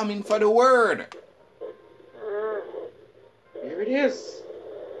 a famine for the word. Here it is.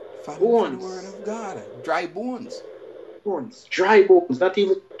 Famine Bones. for the word of God. Dry bones. Bones. Dry bones. Not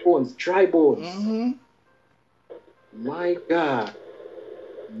even bones. Dry bones. My God.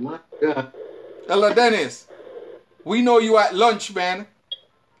 My God. Hello, Dennis. We know you at lunch, man.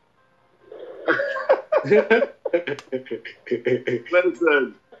 Listen,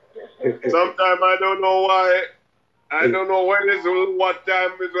 sometimes I don't know why. I don't know when is what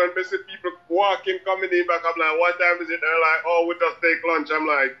time is when I see people walking, coming in back. I'm like, what time is it? They're like, oh, we just take lunch. I'm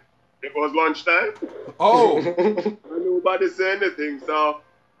like, it was lunchtime. Oh. Nobody say anything, so.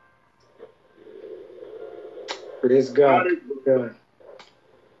 Praise God.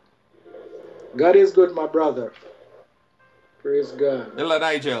 God is good, my brother. Praise God. Hello,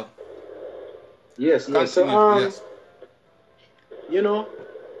 Nigel. Yes, yes. So, yes. You know,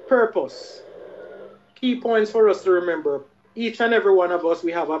 purpose. Key points for us to remember. Each and every one of us,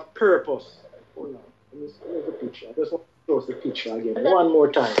 we have a purpose. Hold on. Here's the picture. I just want to close the picture again. One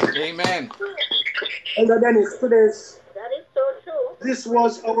more time. Amen. Elder Dennis, today's. That is so true. This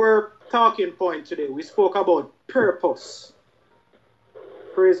was our talking point today. We spoke about purpose.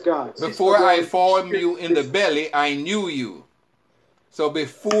 Praise God. Before I formed you in the belly, I knew you. So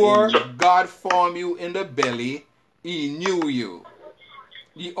before God formed you in the belly, He knew you.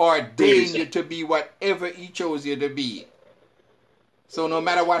 He ordained you to be whatever He chose you to be. So no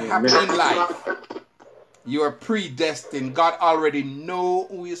matter what happens in life, you are predestined. God already knows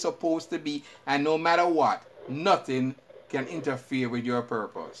who you're supposed to be. And no matter what, nothing can interfere with your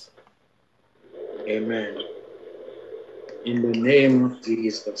purpose. Amen. In the name of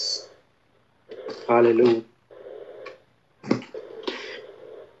Jesus. Hallelujah.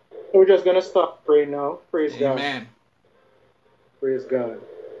 We're just going to stop praying now. Praise God. Amen. Praise God.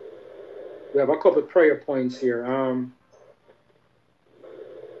 We have a couple prayer points here.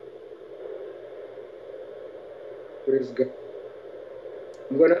 Praise God.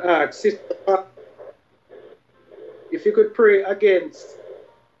 I'm going to ask Sister, if you could pray against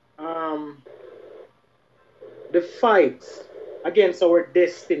the fight against our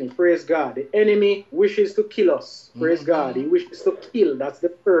destiny. Praise God. The enemy wishes to kill us. Praise God. He wishes to kill. That's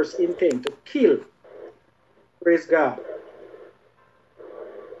the first intent, to kill. Praise God.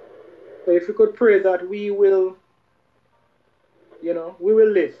 So if you could pray that we will, we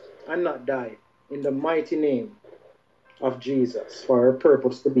will live and not die in the mighty name of Jesus for our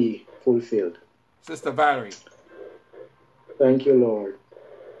purpose to be fulfilled. Sister Valerie. Thank you, Lord.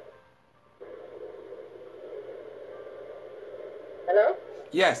 Hello?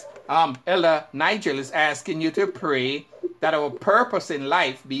 Yes. Elder Nigel is asking you to pray that our purpose in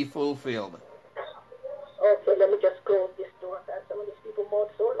life be fulfilled. Okay, let me just close this door. Some of these people moan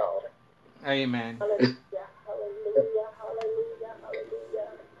so loud. Amen. Hallelujah, hallelujah, hallelujah, hallelujah.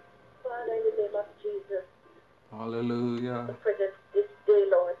 Father, in the name of Jesus. Hallelujah. We present this day,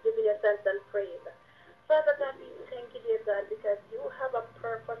 Lord, giving you thanks and praise. Father God, we thank you, dear God, because you have a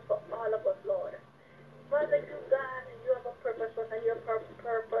purpose for all of us, Lord. Father, you, God, you have a purpose for us, and your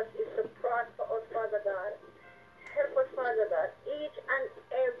purpose is to prosper us, Father God. Help us, Father God. Each and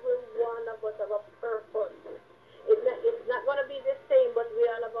every one of us have a purpose. It's not going to be the same, but we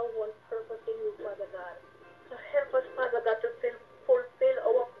all have our one purpose in you, Father God. So help us, Father God, to fulfill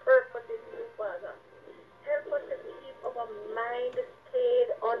our purpose in you, Father. Help us to keep our mind stayed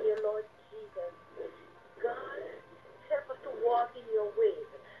on you, Lord Jesus. God, help us to walk in your ways,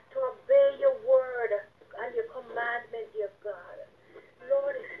 to obey your word and your commandment, dear God.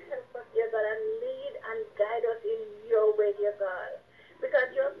 Lord, help us, dear God, and lead and guide us in your way, dear God.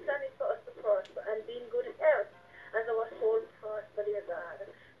 Because your plan is for us to prosper and be in good health as our soul prosper, dear God.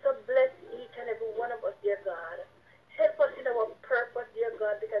 So bless each and every one of us, dear God. Help us in our purpose, dear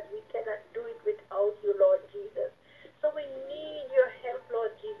God, because we cannot do it without you, Lord Jesus. So we need your help,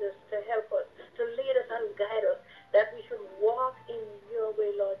 Lord Jesus, to help us, to lead us and guide us, that we should walk in your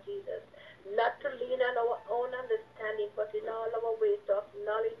way, Lord Jesus. Not to lean on our own understanding, but in all our ways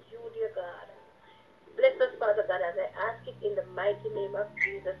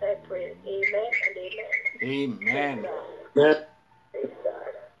Jesus I pray. Amen and amen. Amen. Yeah. Praise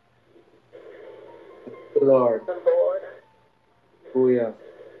God. The Lord. The Lord. Hallelujah.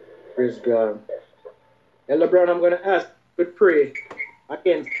 Praise God. Elder Brown, I'm going to ask you to pray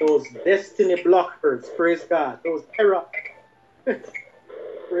against those destiny blockers. Praise God. Those error.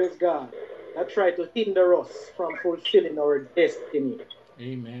 Praise God. That try to hinder us from fulfilling our destiny.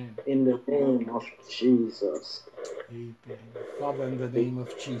 Amen. In the name of Jesus. Amen. Father, in the name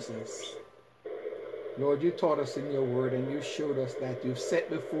of Jesus. Lord, you taught us in your word and you showed us that you've set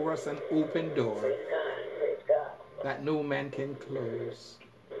before us an open door Praise God. that no man can close.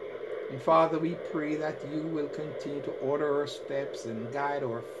 And Father, we pray that you will continue to order our steps and guide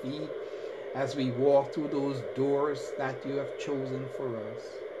our feet as we walk through those doors that you have chosen for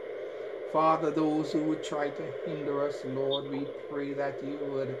us. Father, those who would try to hinder us, Lord, we pray that you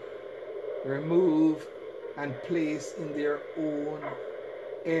would remove and place in their own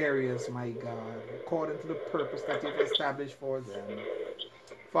areas, my God, according to the purpose that you've established for them.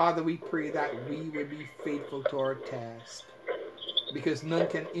 Father, we pray that we will be faithful to our task, because none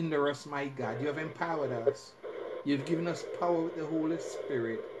can hinder us, my God. You have empowered us. You've given us power with the Holy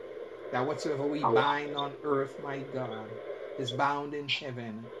Spirit, that whatsoever we bind on earth, my God, is bound in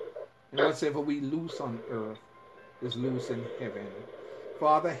heaven, and whatsoever we loose on earth is loose in heaven.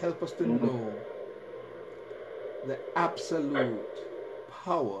 Father, help us to know the absolute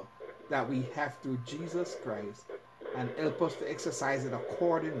power that we have through Jesus Christ, and help us to exercise it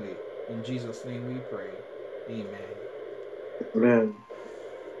accordingly. In Jesus' name we pray. Amen. Amen.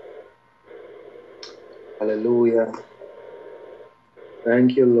 Hallelujah.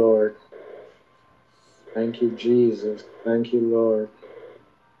 Thank you, Lord. Thank you, Jesus. Thank you, Lord.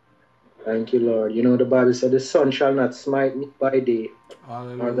 Thank you, Lord. You know, the Bible said the sun shall not smite me by day,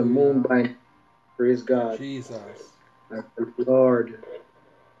 Hallelujah. or the moon by night. Praise God. Jesus. And the Lord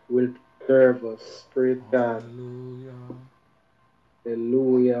will preserve us. Praise God. Hallelujah.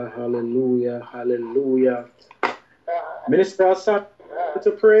 Hallelujah. Hallelujah. Hallelujah. Minister Hassan,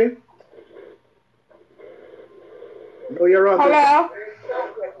 to pray. No, you're on Hello?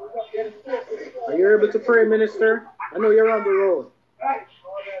 Are you able to pray, Minister? I know you're on the road.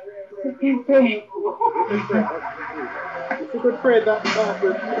 You can pray. If you could pray that God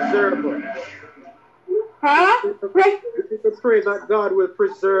will preserve us. Huh? If you could pray that God will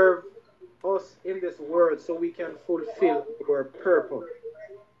preserve us in this world so we can fulfill our purpose.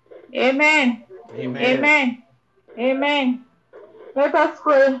 Amen. Amen. Amen. Amen. Let us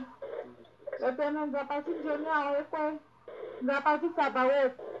pray. Amen. Zapati Jonia Ekwe. Zapati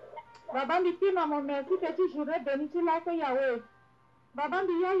Sabawe. Babandi Pima Momenti Teti Jure Beniti Like Yahweh.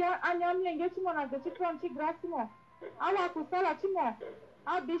 Babandi Yaya Anyam Yengechimo na Gechikon Chigrasimo. Awa Kusala Chimo.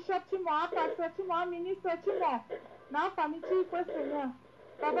 Our Bishop Chimo, our Pastor Chimo, our Minister Chimo. Now famille Kwe Seigneur.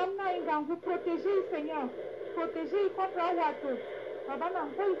 Babam na ingangu protéger Seigneur. Protéger contre Awato. Babana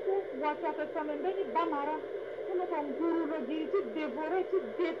Ngoifu Wata Kesamembeni Bamara. Nous ton guru le dit, tu dévorer, tu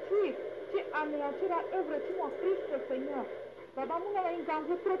détruis, tu anéantis la œuvre de mon Christ, Seigneur. Baba muna wa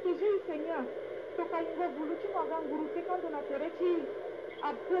ingangu protéger, Seigneur. Toka ingo bulu tu ma ganguru te quand on a tereti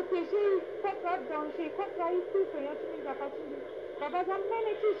à protéger contre le danger, contre ici, Seigneur, tu nous as pas tué. Baba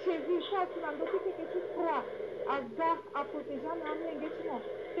zamene tu Jésus, ça tu m'as donné que tu crois. Azar à protéger na mengechimo.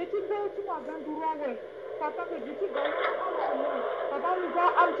 Te tu go tu ma ganguru awe. Papa que tu gagne Seigneur. Baba nous a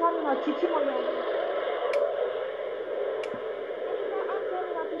amchani na chichimo ya.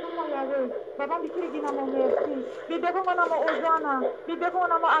 Baba bikiri gina mo merci. Bideko mo na mo ozana. Bideko mo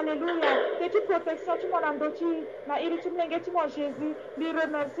na mo alléluia. Te protection tu mon andochi. Na iri tu mlenge tu mon Jésus. Bi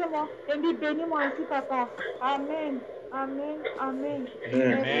remercie moi et bi bénis moi ainsi papa. Amen. Amen. Amen.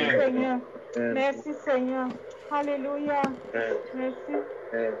 Merci Seigneur. Merci Seigneur. Alléluia. Merci.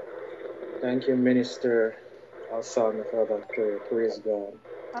 Thank you, Minister Hassan, for that prayer. Praise God.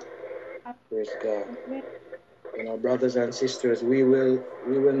 Praise God. You know, brothers and sisters, we will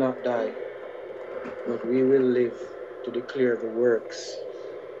not die, but we will live to declare the works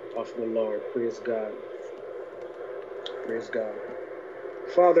of the Lord. Praise God. Praise God.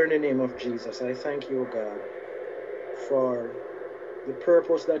 Father, in the name of Jesus, I thank you, God, for the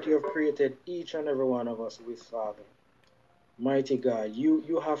purpose that you have created each and every one of us with, Father. Mighty God,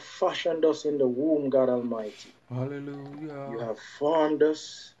 you have fashioned us in the womb, God Almighty. Hallelujah. You have formed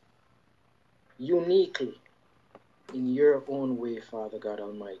us uniquely in your own way, Father God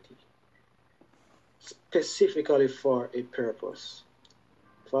Almighty, specifically for a purpose.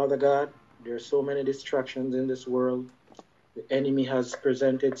 Father God, there are so many distractions in this world. The enemy has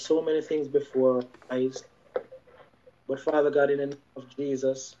presented so many things before our eyes. But Father God, in the name of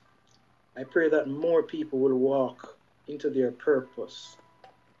Jesus, I pray that more people will walk into their purpose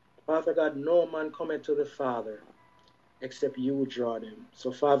Father God, no man cometh to the Father except you draw them.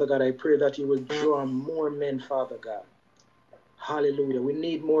 So, Father God, I pray that you will draw more men, Father God. Hallelujah. We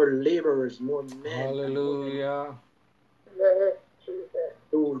need more laborers, more men. Hallelujah.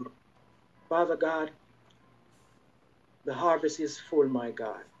 Hallelujah. Father God, the harvest is full, my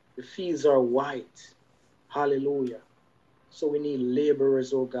God. The fields are white. Hallelujah. So we need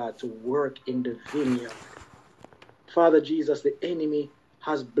laborers, oh God, to work in the vineyard. Father Jesus, the enemy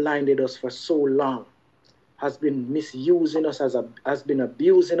has blinded us for so long, has been misusing us, has been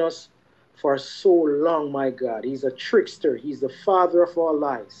abusing us for so long, my God. He's a trickster. He's the father of all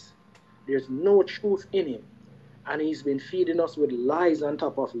lies. There's no truth in him. And he's been feeding us with lies on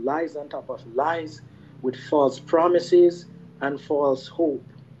top of lies on top of lies, with false promises and false hope.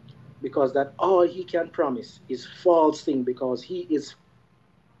 Because that all he can promise is false thing, because he is.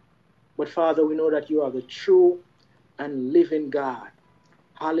 But Father, we know that you are the true and living God.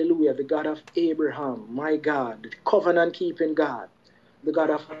 Hallelujah, the God of Abraham, my God, the covenant-keeping God, the God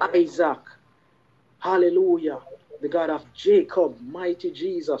of Isaac. Hallelujah, the God of Jacob, mighty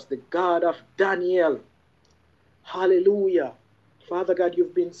Jesus, the God of Daniel. Hallelujah. Father God,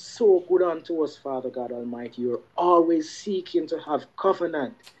 you've been so good unto us, Father God Almighty. You're always seeking to have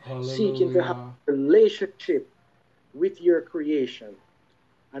covenant, seeking to have a relationship with your creation.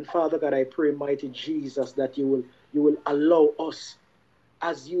 And Father God, I pray, mighty Jesus, that you will allow us,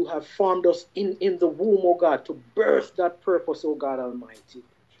 as you have formed us in the womb, oh God, to birth that purpose, oh God Almighty.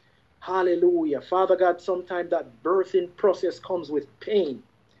 Hallelujah. Father God, sometimes that birthing process comes with pain.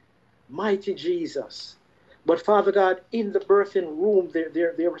 Mighty Jesus. But Father God, in the birthing room,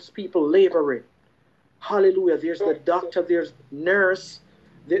 there was people laboring. Hallelujah. There's the doctor, there's the nurse,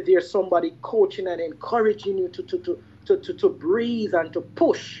 there's somebody coaching and encouraging you to breathe and to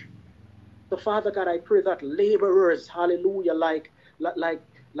push. So Father God, I pray that laborers, hallelujah, like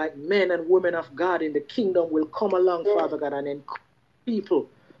men and women of God in the kingdom will come along, Father God, and encourage people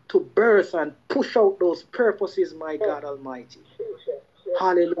to birth and push out those purposes, my God Almighty.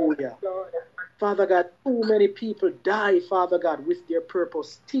 Hallelujah. Father God, too many people die, Father God, with their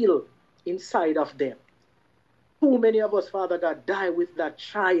purpose still inside of them. Too many of us, Father God, die with that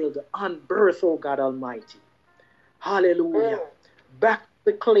child on birth, oh God Almighty. Hallelujah. Back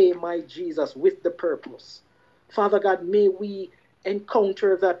to the clay, my Jesus, with the purpose. Father God, may we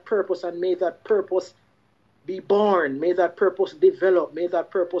encounter that purpose, and may that purpose be born. May that purpose develop. May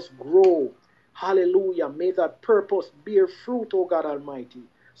that purpose grow. Hallelujah. May that purpose bear fruit, oh God Almighty,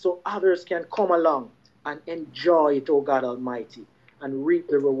 so others can come along and enjoy it, oh God Almighty, and reap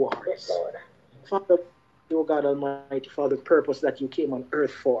the rewards. Father, oh God Almighty, for the purpose that you came on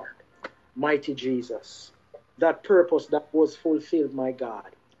earth for, mighty Jesus, that purpose that was fulfilled, my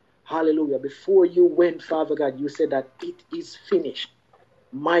God. Hallelujah. Before you went, Father God, you said that it is finished,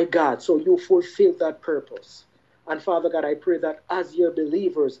 my God. So you fulfilled that purpose. And Father God, I pray that as your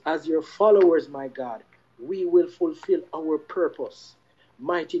believers, as your followers, my God, we will fulfill our purpose.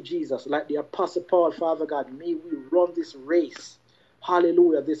 Mighty Jesus, like the Apostle Paul, Father God, may we run this race.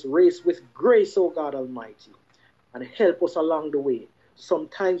 Hallelujah, this race with grace, oh God Almighty, and help us along the way.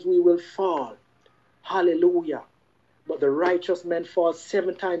 Sometimes we will fall. Hallelujah. But the righteous man falls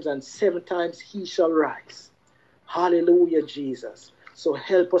 7 times, and 7 times he shall rise. Hallelujah, Jesus. So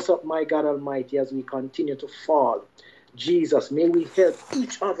help us up, my God Almighty, as we continue to fall. Jesus, may we help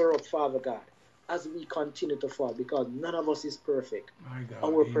each other up, Father God, as we continue to fall, because none of us is perfect.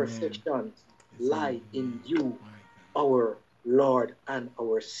 Our perfections lie in you, our Lord and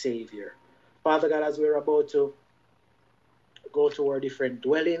our Savior. Father God, as we're about to go to our different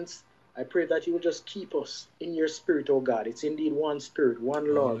dwellings, I pray that you will just keep us in your spirit, oh God. It's indeed one spirit,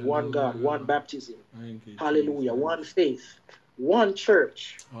 one Lord, one God, one baptism. Hallelujah. One faith, one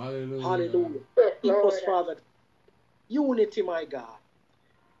church. Hallelujah. Keep us, Father. Unity, my God.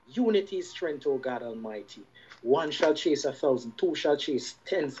 Unity is strength, oh God Almighty. 1 shall chase 1,000, 2 shall chase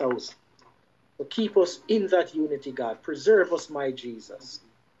 10,000. So keep us in that unity, God. Preserve us, my Jesus,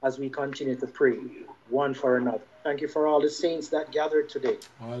 as we continue to pray one for another. Thank you for all the saints that gathered today.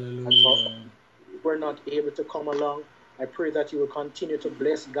 Hallelujah. And for we're not able to come along, I pray that you will continue to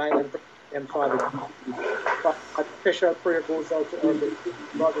bless, guide, and protect them, Father. A special prayer goes out to our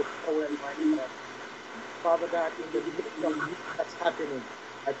brothers, Father God, in the midst of that's happening,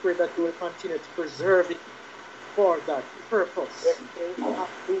 I pray that you will continue to preserve it for that purpose.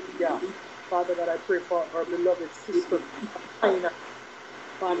 Hallelujah. Father God, I pray for our beloved sister, China.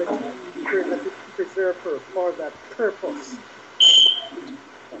 Father God, I pray that you preserve her for that purpose.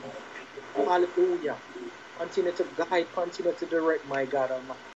 Hallelujah. Continue to guide, continue to direct, my God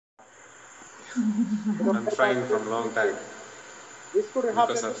Almighty. I'm trying from a long time. This could have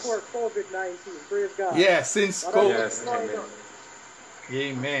happened before COVID-19. Praise God. Yeah, since COVID. Yes, amen.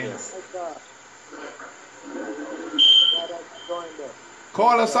 Amen. Yes. My God. God has joined us.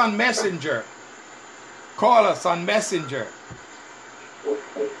 Call us on Messenger. Call us on Messenger.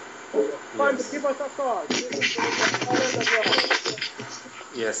 Yes. Give us a call.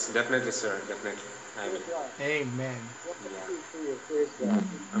 Yes, definitely, sir. Definitely. I will. Amen. Yeah.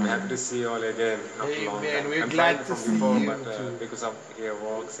 I'm happy to see you all again after a long time. We're I'm glad trying to from see before, you but too. because of here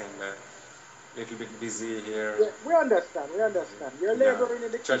works and little bit busy here. Yeah, we understand. You're laboring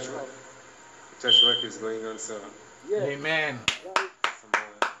in the church kingdom. Church work is going on, so. Yes. Amen.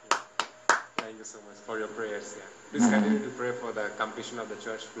 Thank you so much for your prayers. Yeah. Please continue to pray for the completion of the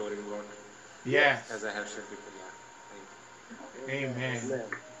church flooring work. Yes. As I have shared before. Yeah. Thank you. Amen. Amen.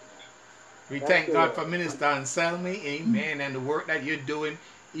 We thank God for Minister Anselmi, amen, and the work that you're doing,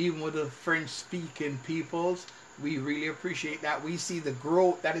 even with the French-speaking peoples. We really appreciate that. We see the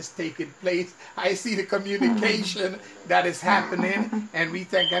growth that is taking place. I see the communication that is happening, and we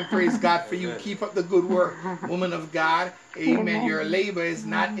thank and praise God for you. Keep up the good work, woman of God. Amen. Your labor is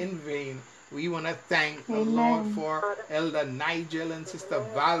not in vain. We want to thank the Lord for Elder Nigel and Sister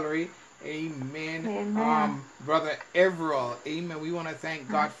Valerie. Amen. Brother Everall, amen. We want to thank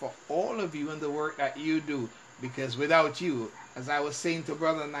God for all of you and the work that you do, because without you, as I was saying to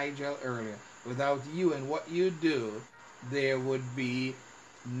Brother Nigel earlier, without you and what you do, there would be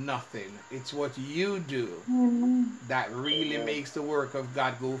nothing. It's what you do that really makes the work of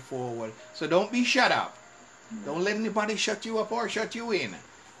God go forward. So don't be shut up. Don't let anybody shut you up or shut you in.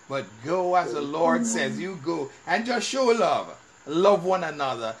 But go as the Lord says. You go and just show love. Love one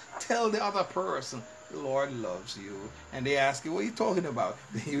another. Tell the other person, the Lord loves you. And they ask you, what are you talking about?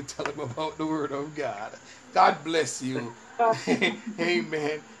 Then you tell them about the Word of God. God bless you.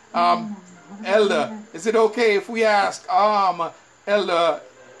 Amen. Elder, is it okay if we ask Elder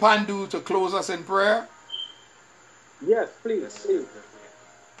Pandu to close us in prayer? Yes, please. Yes, Please.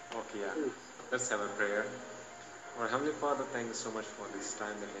 Okay, yeah. Let's have a prayer. Our Heavenly Father, thank you so much for this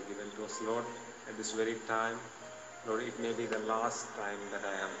time that you have given to us, Lord. At this very time, Lord, it may be the last time that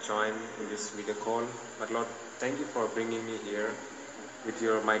I have joined in this video call. But Lord, thank you for bringing me here with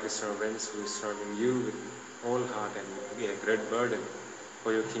your mighty servants who is serving you with whole heart and be a great burden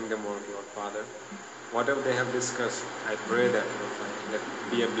for your kingdom work, Lord Father. Whatever they have discussed, I pray that, Lord, let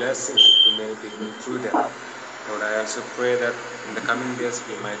it be a blessing to many people through them. Lord, I also pray that in the coming days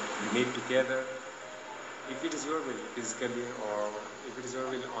we might meet together, if it is your will, physically, or if it is your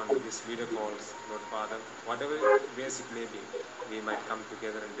will on these video calls, Lord Father, whatever ways it may be, we might come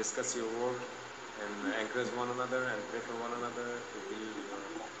together and discuss your word and encourage one another and pray for one another to build your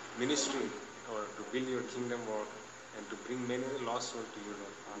ministry or to build your kingdom work and to bring many lost souls to you,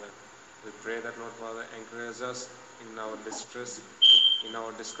 Lord Father. We pray that, Lord Father, encourage us in our distress, in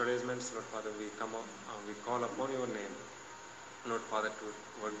our discouragements, Lord Father. We call upon your name, Lord Father, to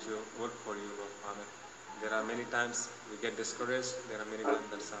work for you, Lord Father. There are many times we get discouraged. There are many times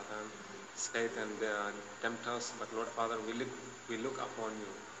that Satan tempt us. But Lord Father, we look upon you.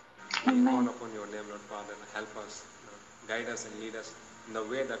 We call upon your name, Lord Father. Help us, Lord, guide us and lead us in the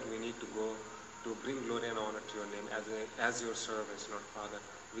way that we need to go to bring glory and honor to your name as your servants, Lord Father.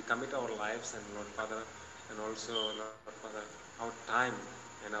 We commit our lives and Lord Father, and also Lord Father, our time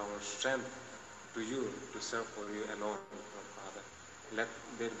and our strength to you to serve for you alone, Lord Father. Let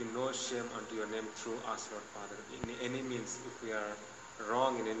there be no shame unto your name through us, Lord Father. In any means, if we are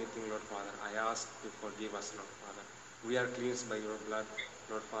wrong in anything, Lord Father, I ask you forgive us, Lord Father. We are cleansed by your blood,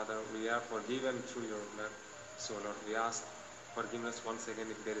 Lord Father. We are forgiven through your blood. So, Lord, we ask forgiveness once again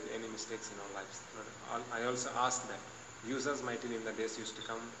if there is any mistakes in our lives. Lord, I also ask that use us mightily in the days used to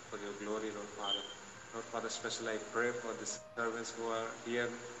come for your glory, Lord Father. Lord Father, especially I pray for the servants who are here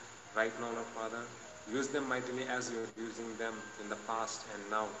right now, Lord Father. Use them mightily as you are using them in the past and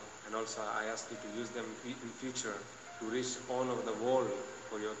now. And also I ask you to use them in future to reach all over the world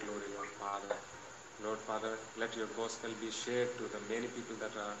for your glory, Lord Father. Lord Father, let your gospel be shared to the many people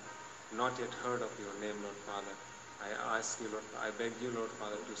that are not yet heard of your name, Lord Father. I ask you, Lord, I beg you, Lord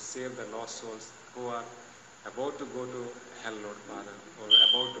Father, to save the lost souls who are about to go to hell, Lord Father, or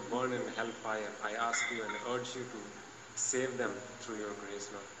about to burn in hellfire. I ask you and urge you to save them through your grace,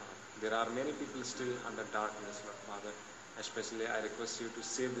 Lord Father. There are many people still under darkness, Lord Father. Especially I request you to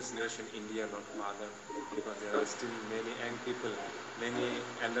save this nation, India, Lord Father, because there are still many young people, many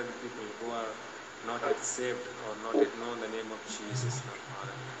elderly people who are not yet saved or not yet know the name of Jesus, Lord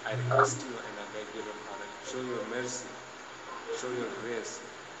Father. I request you and I beg you, Lord Father, show your mercy, show your grace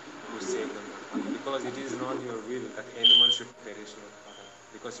to save them, Lord Father, because it is not your will that anyone should perish, Lord Father,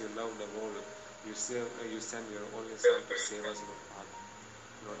 because you love the world You send your only Son to save us, Lord Father.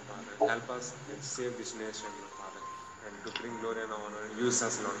 Lord Father, help us and save this nation, Lord Father, and to bring glory and honor. Use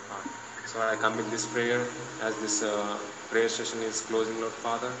us, Lord Father. So I commit this prayer as this prayer session is closing, Lord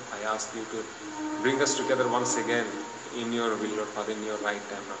Father. I ask you to bring us together once again in your will, Lord Father, in your right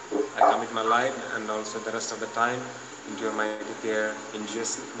time, Lord. I commit my life and also the rest of the time into your mighty care. In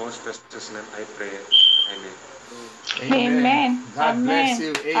Jesus' most precious name I pray. Amen. Amen. God bless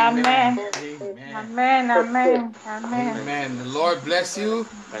you. Amen. Amen. Amen. Amen. Amen. Amen. Amen. The Lord bless you.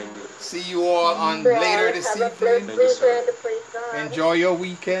 Thank you. See you all on later this Have a blessed evening. weekend. Praise God. Enjoy your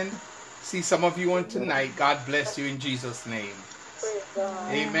weekend. See some of you on tonight. God bless you in Jesus' name. Praise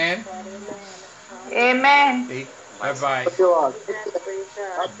God. Amen. Amen. Bye-bye. Thank you all. Praise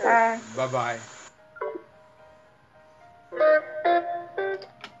God. Bye. Bye-bye.